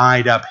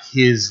divide up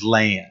his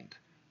land,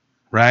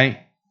 right?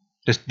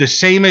 The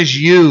same as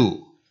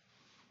you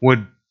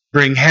would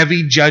bring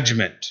heavy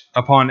judgment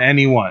upon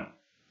anyone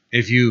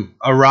if you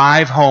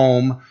arrive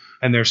home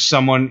and there's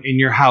someone in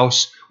your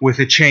house with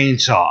a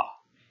chainsaw,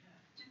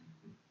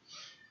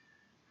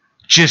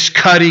 just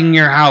cutting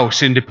your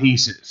house into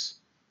pieces,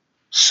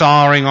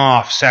 sawing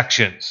off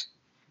sections,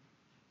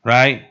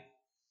 right?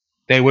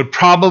 They would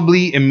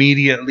probably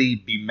immediately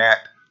be met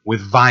with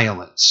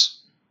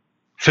violence,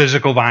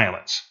 physical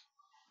violence,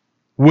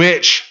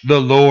 which the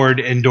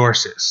Lord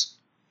endorses,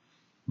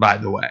 by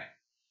the way,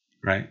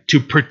 right? To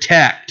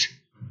protect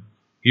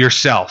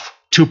yourself,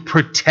 to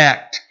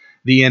protect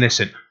the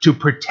innocent, to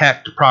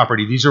protect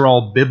property. These are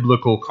all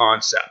biblical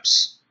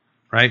concepts,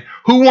 right?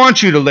 Who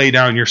wants you to lay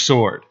down your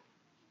sword?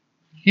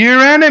 Your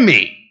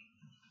enemy.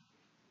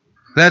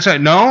 That's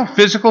right. No,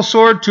 physical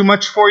sword, too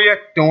much for you.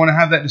 Don't want to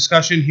have that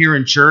discussion here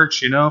in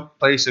church,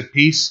 place of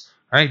peace,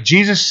 right?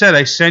 Jesus said,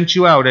 I sent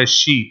you out as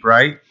sheep,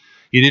 right?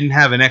 You didn't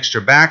have an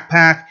extra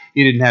backpack.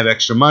 You didn't have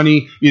extra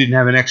money. You didn't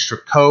have an extra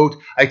coat.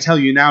 I tell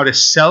you now to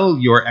sell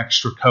your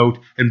extra coat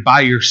and buy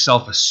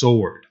yourself a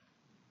sword.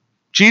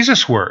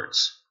 Jesus'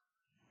 words.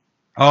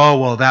 Oh,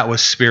 well, that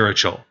was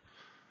spiritual.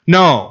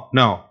 No.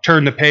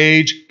 Turn the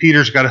page.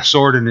 Peter's got a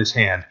sword in his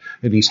hand,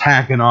 and he's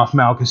hacking off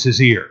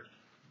Malchus's ear,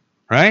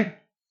 right?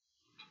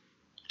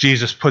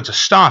 Jesus puts a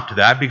stop to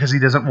that because he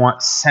doesn't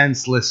want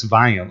senseless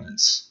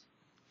violence.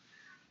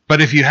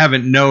 But if you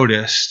haven't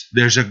noticed,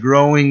 there's a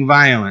growing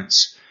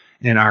violence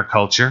in our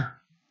culture.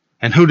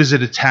 And who does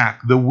it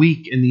attack? The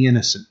weak and the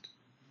innocent.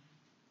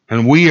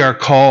 And we are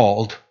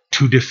called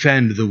to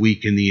defend the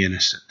weak and the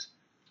innocent.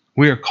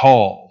 We are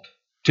called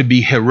to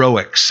be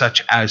heroic,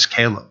 such as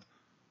Caleb,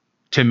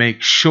 to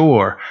make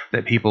sure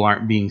that people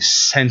aren't being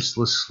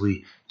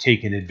senselessly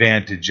taken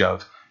advantage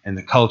of in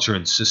the culture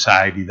and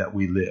society that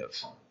we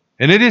live.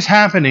 And it is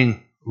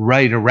happening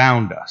right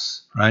around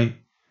us, right?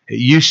 It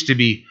used to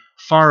be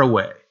far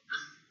away,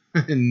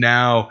 and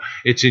now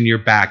it's in your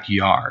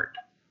backyard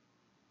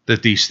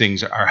that these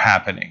things are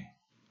happening,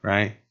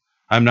 right?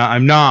 I'm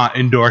not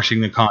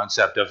endorsing the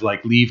concept of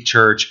like leave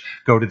church,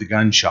 go to the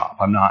gun shop.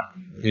 I'm not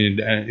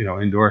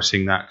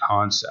endorsing that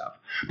concept.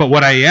 But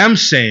what I am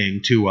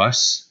saying to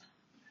us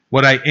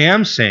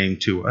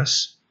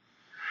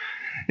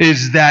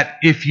is that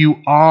if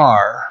you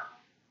are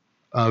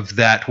of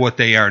that, what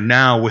they are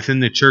now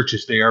within the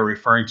churches, they are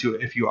referring to,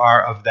 if you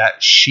are of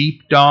that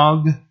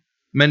sheepdog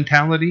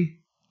mentality,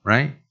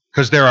 right?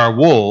 Because there are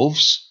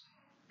wolves,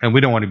 and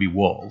we don't want to be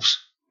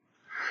wolves.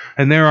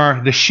 And there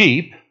are the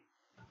sheep,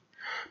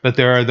 but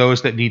there are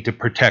those that need to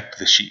protect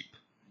the sheep,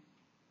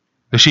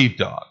 the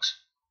sheepdogs,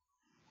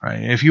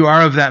 right? If you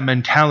are of that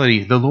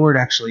mentality, the Lord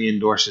actually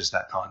endorses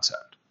that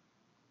concept.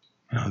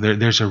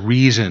 There's a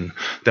reason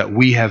that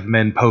we have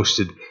men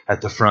posted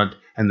at the front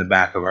and the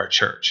back of our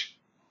church,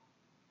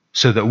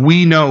 so that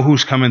we know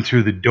who's coming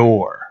through the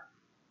door.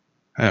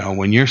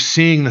 When you're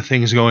seeing the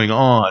things going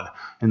on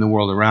in the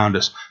world around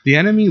us, the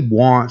enemy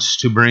wants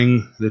to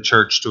bring the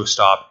church to a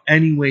stop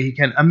any way he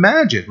can.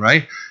 Imagine,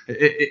 right?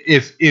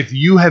 If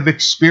you have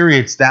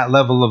experienced that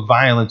level of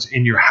violence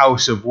in your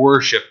house of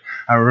worship,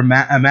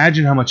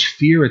 imagine how much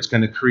fear it's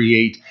going to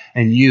create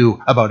in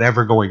you about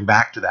ever going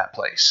back to that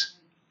place,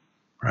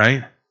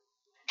 right?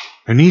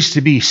 There needs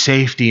to be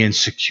safety and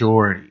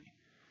security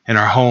in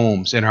our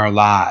homes, in our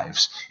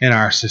lives, in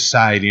our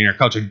society, in our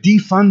culture.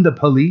 Defund the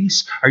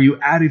police? Are you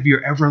out of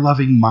your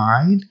ever-loving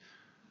mind?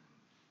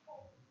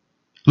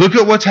 Look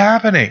at what's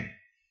happening,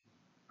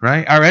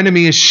 right? Our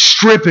enemy is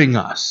stripping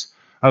us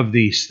of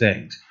these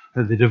things.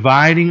 The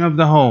dividing of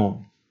the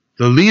home.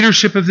 The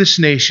leadership of this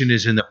nation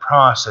is in the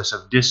process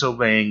of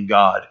disobeying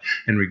God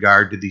in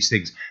regard to these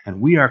things. And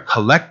we are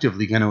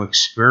collectively going to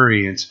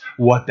experience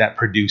what that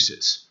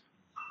produces.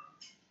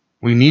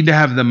 We need to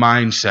have the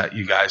mindset,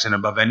 you guys, and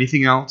above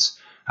anything else,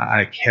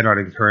 I cannot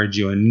encourage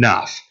you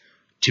enough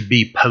to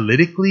be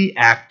politically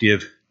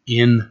active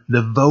in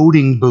the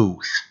voting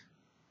booth.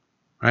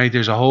 Right?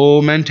 There's a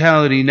whole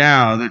mentality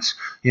now that's,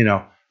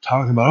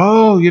 talking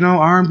about,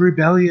 armed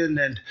rebellion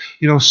and,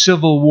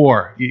 civil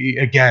war.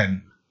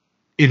 Again,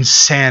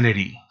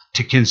 insanity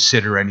to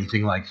consider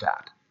anything like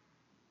that.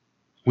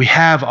 We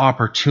have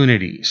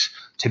opportunities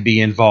to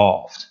be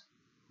involved.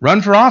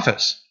 Run for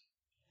office.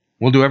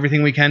 We'll do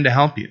everything we can to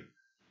help you.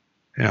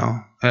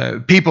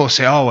 People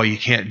say, oh, well, you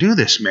can't do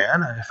this,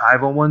 man.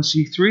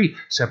 501c3,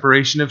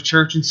 separation of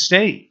church and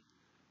state.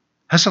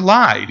 That's a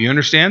lie. Do you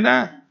understand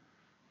that?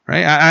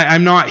 Right?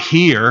 I'm not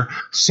here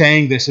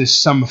saying this is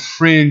some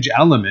fringe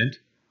element.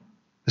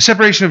 The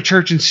separation of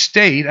church and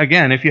state,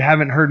 again, if you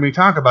haven't heard me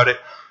talk about it,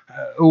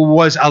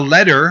 was a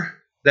letter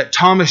that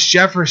Thomas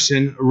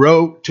Jefferson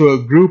wrote to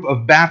a group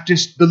of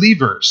Baptist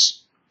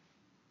believers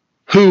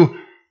who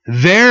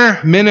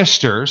their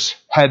ministers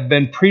had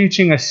been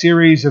preaching a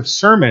series of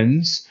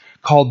sermons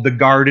called the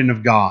Garden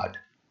of God,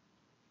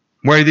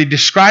 where they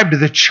described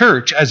the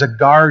church as a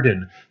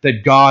garden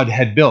that God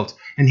had built.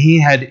 And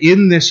he had,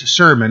 in this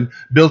sermon,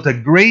 built a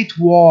great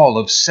wall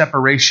of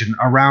separation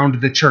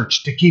around the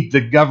church to keep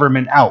the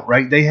government out,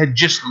 right? They had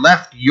just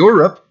left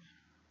Europe,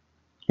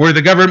 where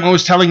the government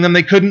was telling them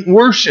they couldn't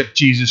worship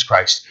Jesus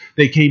Christ.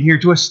 They came here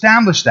to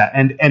establish that.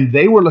 And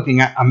they were looking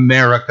at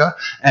America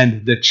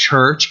and the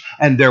church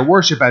and their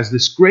worship as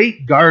this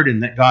great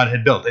garden that God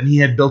had built. And he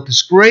had built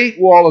this great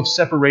wall of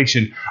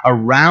separation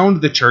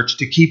around the church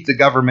to keep the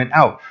government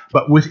out.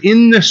 But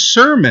within the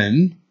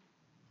sermon,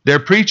 their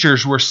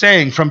preachers were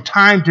saying from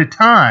time to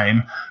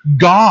time,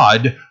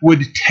 God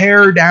would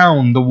tear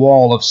down the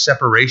wall of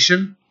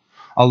separation,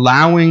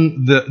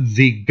 allowing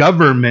the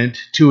government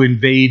to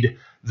invade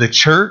the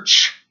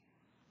church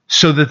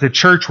so that the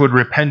church would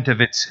repent of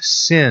its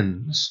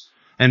sins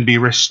and be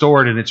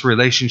restored in its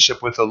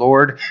relationship with the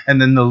Lord. And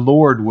then the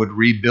Lord would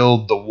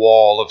rebuild the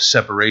wall of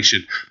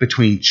separation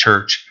between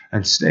church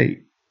and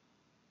state.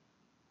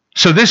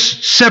 So this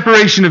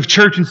separation of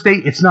church and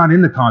state, it's not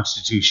in the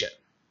Constitution.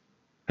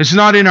 It's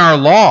not in our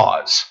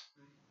laws.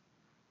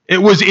 It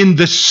was in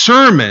the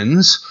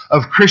sermons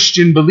of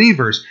Christian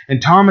believers.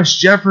 And Thomas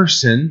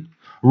Jefferson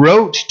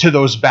wrote to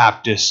those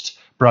Baptist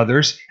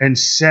brothers and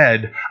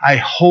said, I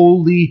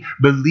wholly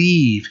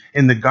believe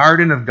in the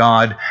garden of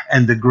God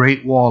and the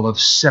great wall of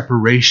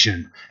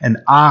separation, and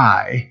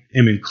I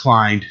am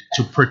inclined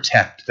to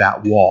protect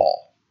that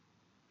wall.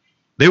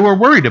 They were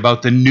worried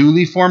about the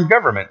newly formed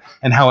government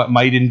and how it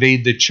might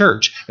invade the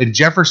church. And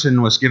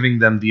Jefferson was giving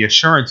them the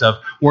assurance of,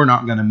 we're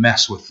not going to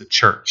mess with the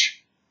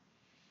church.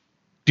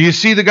 Do you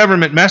see the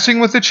government messing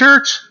with the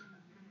church?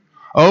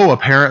 Oh,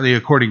 apparently,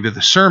 according to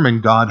the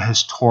sermon, God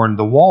has torn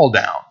the wall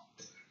down.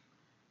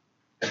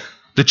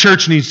 The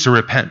church needs to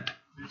repent.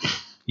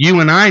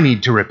 You and I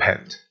need to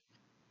repent.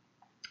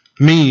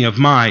 Me of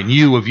mine,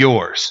 you of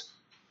yours.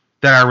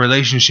 That our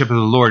relationship with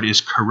the Lord is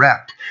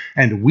correct.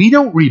 And we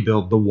don't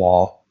rebuild the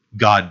wall,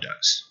 God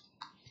does.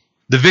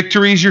 The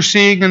victories you're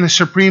seeing in the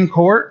Supreme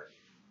Court,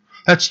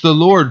 that's the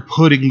Lord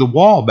putting the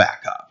wall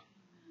back up.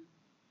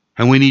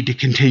 And we need to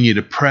continue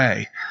to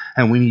pray.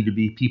 And we need to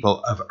be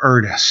people of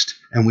earnest.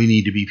 And we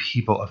need to be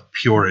people of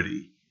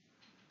purity.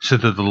 So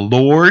that the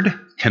Lord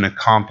can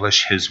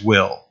accomplish his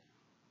will.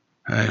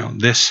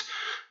 This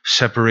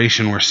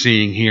separation we're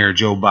seeing here,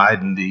 Joe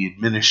Biden, the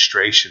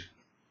administration.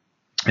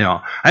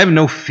 I have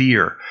no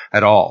fear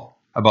at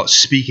all about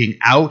speaking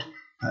out,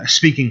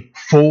 speaking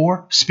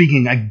for,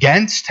 speaking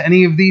against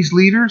any of these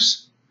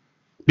leaders,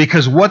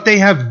 because what they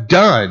have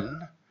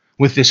done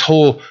with this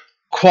whole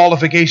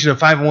qualification of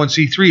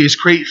 501c3 is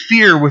create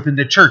fear within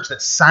the church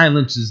that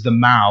silences the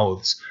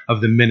mouths of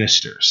the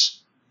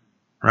ministers.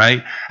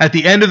 Right? At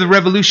the end of the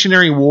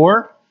Revolutionary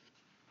War,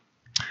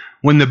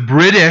 when the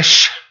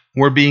British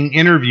were being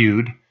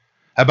interviewed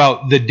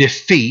about the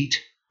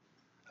defeat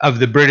of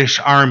the British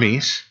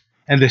armies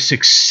and the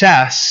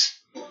success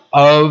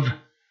of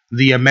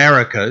the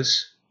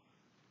Americas,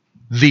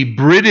 the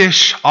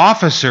British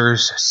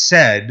officers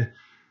said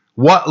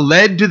what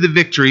led to the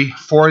victory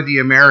for the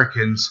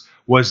Americans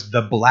was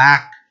the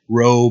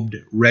black-robed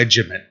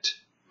regiment.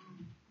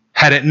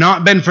 Had it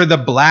not been for the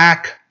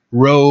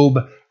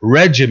black-robe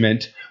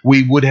regiment,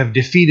 we would have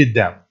defeated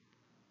them.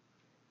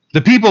 The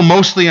people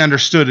mostly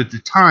understood at the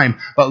time,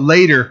 but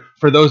later,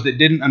 for those that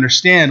didn't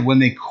understand, when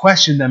they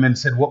questioned them and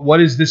said, what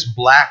is this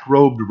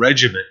black-robed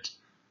regiment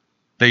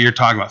that you're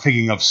talking about?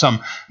 Thinking of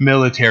some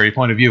military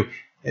point of view,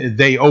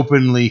 they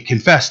openly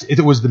confessed it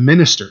was the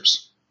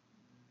ministers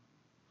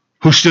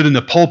who stood in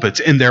the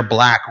pulpits in their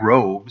black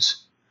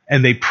robes,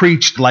 and they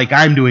preached like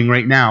I'm doing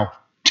right now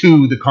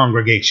to the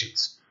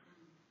congregations,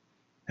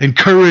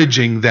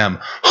 encouraging them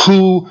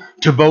who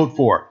to vote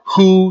for,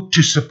 who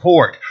to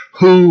support,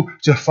 who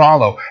to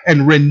follow,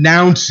 and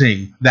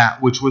renouncing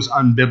that which was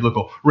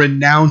unbiblical,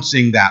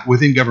 renouncing that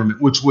within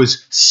government which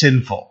was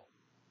sinful.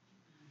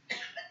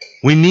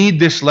 We need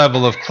this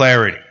level of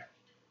clarity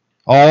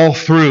all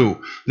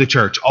through the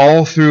church,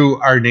 all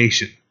through our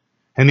nation.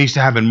 It needs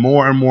to happen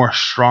more and more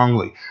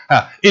strongly.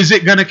 Is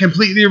it going to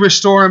completely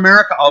restore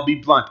America? I'll be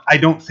blunt. I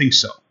don't think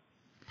so.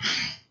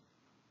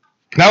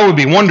 That would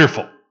be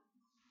wonderful,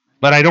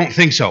 but I don't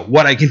think so.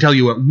 What I can tell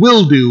you it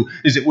will do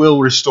is it will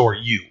restore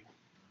you.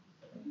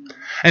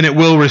 And it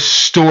will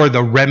restore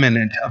the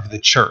remnant of the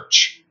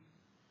church.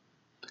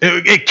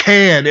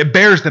 It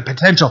bears the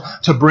potential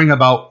to bring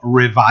about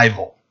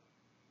revival.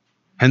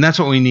 And that's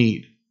what we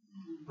need,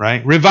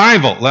 right?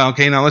 Revival. Well,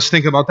 okay, now let's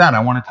think about that. I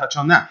want to touch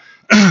on that.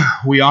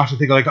 We often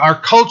think like our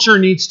culture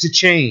needs to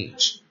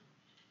change,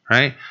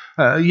 right?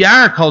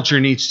 Our culture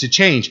needs to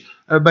change.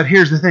 But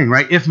here's the thing,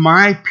 right? If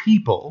my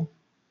people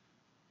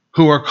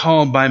who are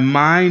called by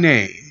my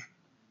name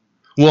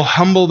will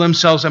humble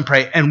themselves and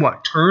pray and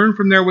what? Turn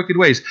from their wicked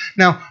ways.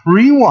 Now,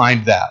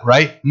 rewind that,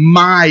 right?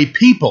 My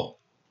people.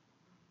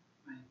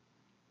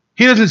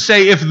 He doesn't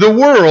say if the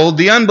world,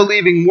 the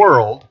unbelieving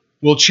world,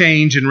 will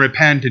change and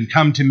repent and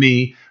come to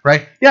me,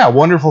 right? Yeah,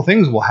 wonderful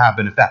things will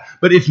happen if that.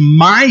 But if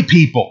my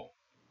people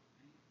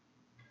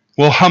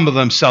will humble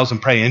themselves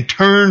and pray and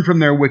turn from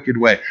their wicked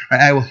way,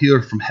 right, I will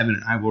hear from heaven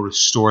and I will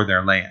restore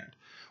their land.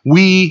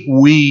 We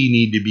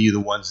need to be the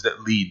ones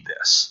that lead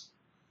this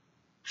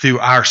through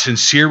our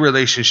sincere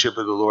relationship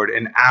with the Lord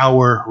and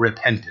our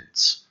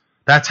repentance.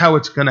 That's how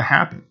it's going to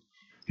happen.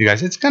 You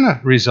guys, it's going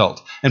to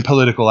result in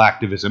political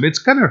activism. It's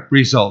going to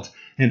result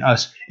in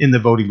us in the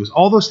voting booths.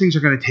 All those things are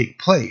going to take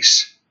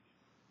place.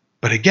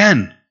 But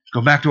again,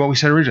 go back to what we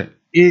said originally.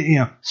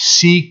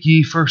 Seek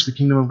ye first the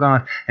kingdom of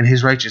God and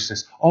his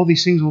righteousness. All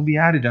these things will be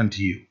added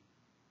unto you.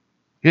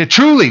 Yeah,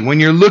 truly, when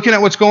you're looking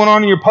at what's going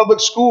on in your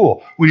public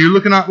school, when you're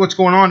looking at what's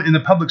going on in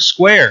the public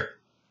square,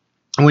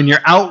 when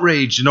you're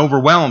outraged and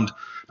overwhelmed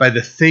by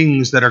the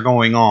things that are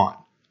going on,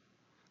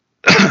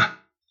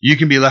 you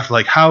can be left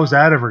like, how is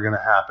that ever going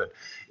to happen?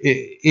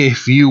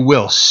 If you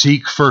will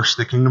seek first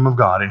the kingdom of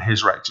God and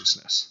his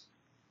righteousness,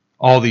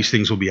 all these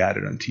things will be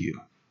added unto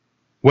you.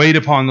 Wait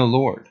upon the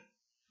Lord.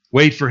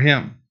 Wait for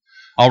him.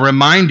 I'll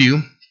remind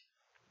you,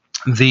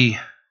 the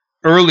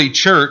early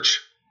church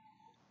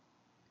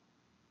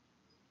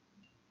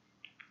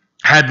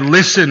had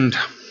listened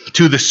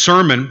to the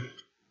sermon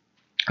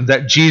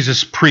that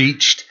Jesus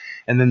preached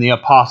and then the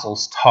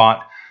apostles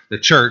taught the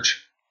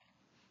church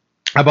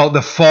about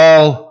the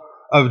fall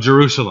of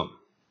Jerusalem.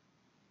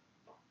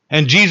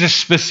 And Jesus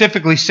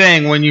specifically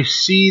saying, when you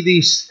see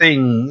these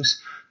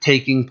things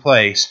taking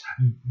place,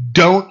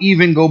 don't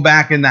even go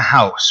back in the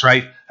house,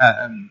 right?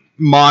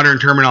 Modern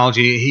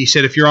terminology, he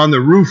said, if you're on the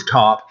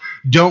rooftop,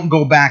 don't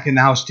go back in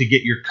the house to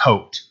get your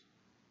coat.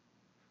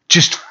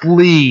 Just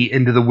flee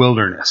into the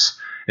wilderness,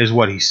 is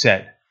what he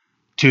said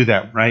to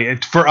them,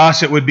 right? For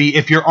us, it would be,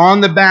 if you're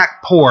on the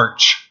back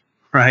porch,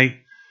 right,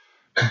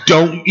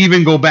 don't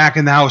even go back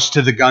in the house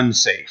to the gun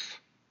safe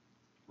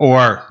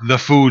or the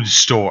food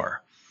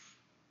store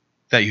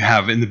that you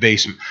have in the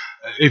basement.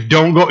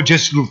 Don't go,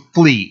 just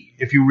flee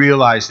if you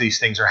realize these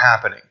things are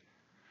happening.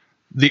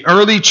 The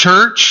early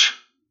church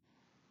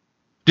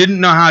didn't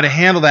know how to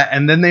handle that,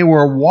 and then they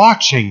were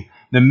watching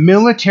the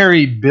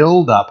military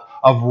buildup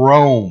of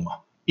Rome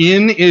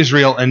in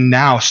Israel and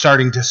now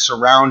starting to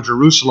surround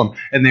Jerusalem,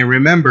 and they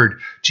remembered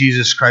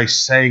Jesus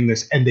Christ saying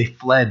this, and they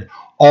fled.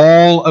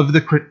 All of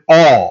the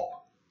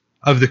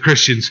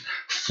Christians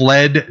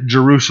fled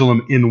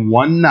Jerusalem in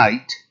one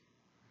night,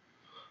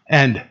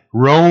 and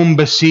Rome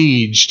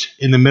besieged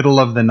in the middle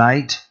of the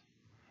night,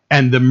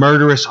 and the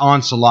murderous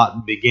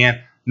onslaught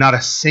began. Not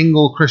a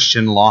single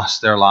Christian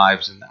lost their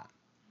lives in that.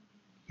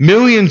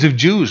 Millions of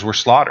Jews were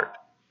slaughtered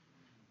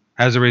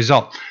as a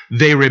result.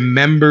 They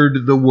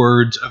remembered the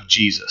words of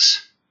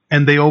Jesus,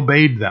 and they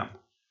obeyed them.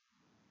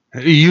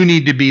 You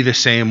need to be the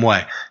same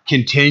way,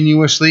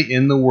 continuously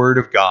in the Word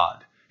of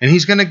God. And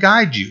he's going to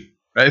guide you.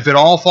 Right? If it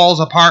all falls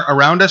apart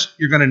around us,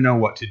 you're going to know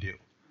what to do.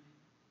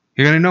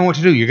 You're going to know what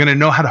to do. You're going to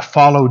know how to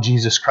follow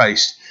Jesus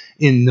Christ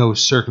in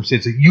those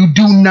circumstances. You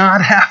do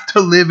not have to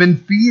live in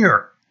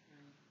fear.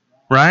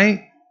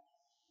 Right?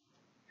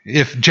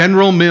 If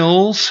General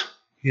Mills,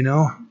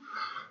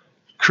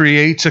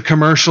 creates a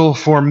commercial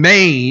for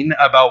Maine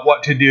about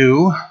what to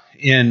do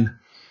in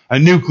a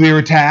nuclear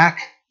attack,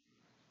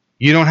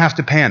 you don't have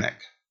to panic.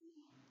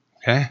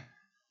 Okay?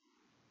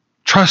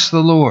 Trust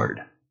the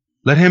Lord.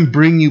 Let him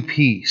bring you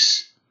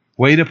peace.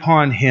 Wait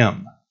upon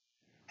him.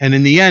 And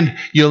in the end,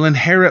 you'll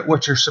inherit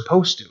what you're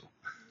supposed to.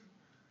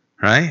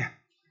 Right?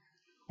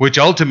 Which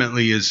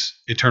ultimately is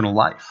eternal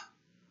life.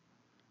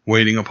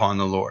 Waiting upon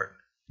the Lord.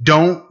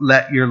 Don't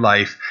let your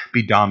life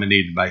be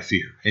dominated by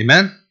fear.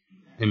 Amen?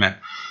 Amen.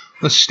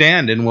 Let's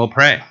stand and we'll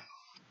pray.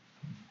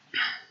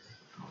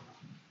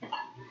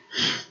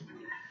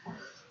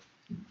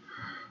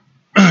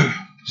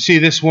 See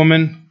this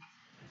woman?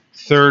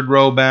 Third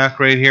row back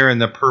right here in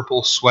the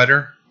purple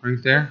sweater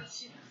right there?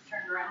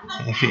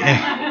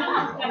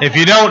 If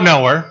you don't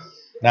know her,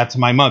 that's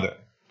my mother.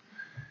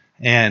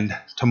 And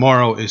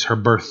tomorrow is her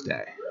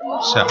birthday.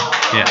 So,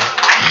 yeah.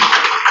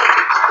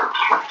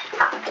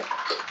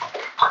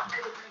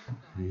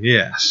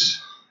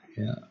 Yes.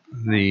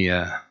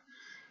 Yeah.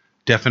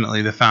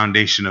 Definitely the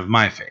foundation of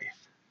my faith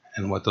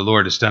and what the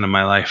Lord has done in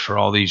my life for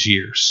all these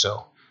years.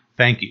 So,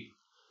 thank you.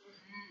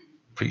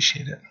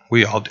 Appreciate it.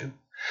 We all do.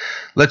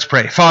 Let's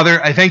pray.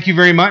 Father, I thank you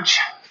very much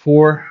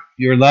for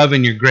your love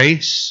and your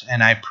grace.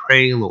 And I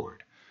pray,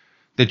 Lord,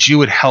 that you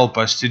would help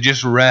us to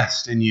just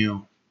rest in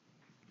you.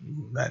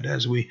 That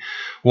as we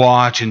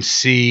watch and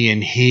see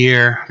and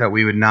hear, that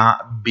we would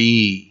not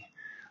be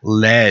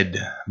led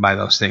by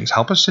those things.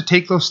 Help us to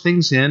take those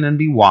things in and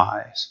be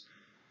wise.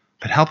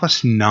 But help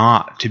us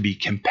not to be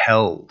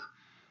compelled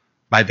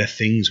by the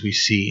things we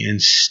see.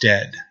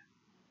 Instead,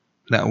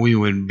 that we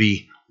would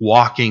be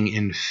walking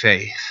in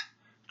faith,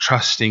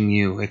 trusting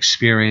you,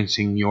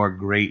 experiencing your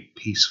great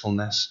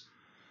peacefulness,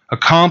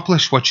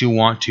 Accomplish what you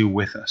want to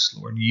with us,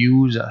 Lord.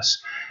 Use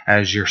us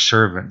as your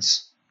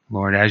servants,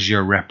 Lord, as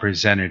your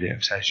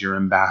representatives, as your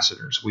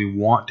ambassadors. We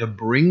want to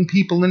bring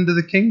people into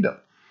the kingdom.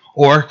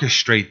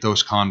 Orchestrate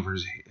those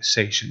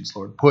conversations,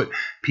 Lord. Put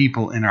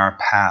people in our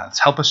paths.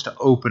 Help us to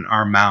open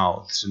our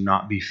mouths and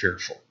not be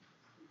fearful.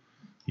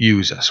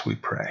 Use us, we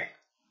pray.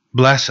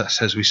 Bless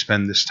us as we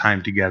spend this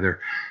time together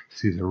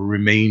through the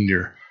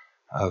remainder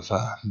of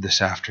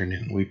this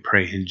afternoon. We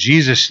pray in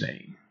Jesus'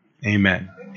 name. Amen.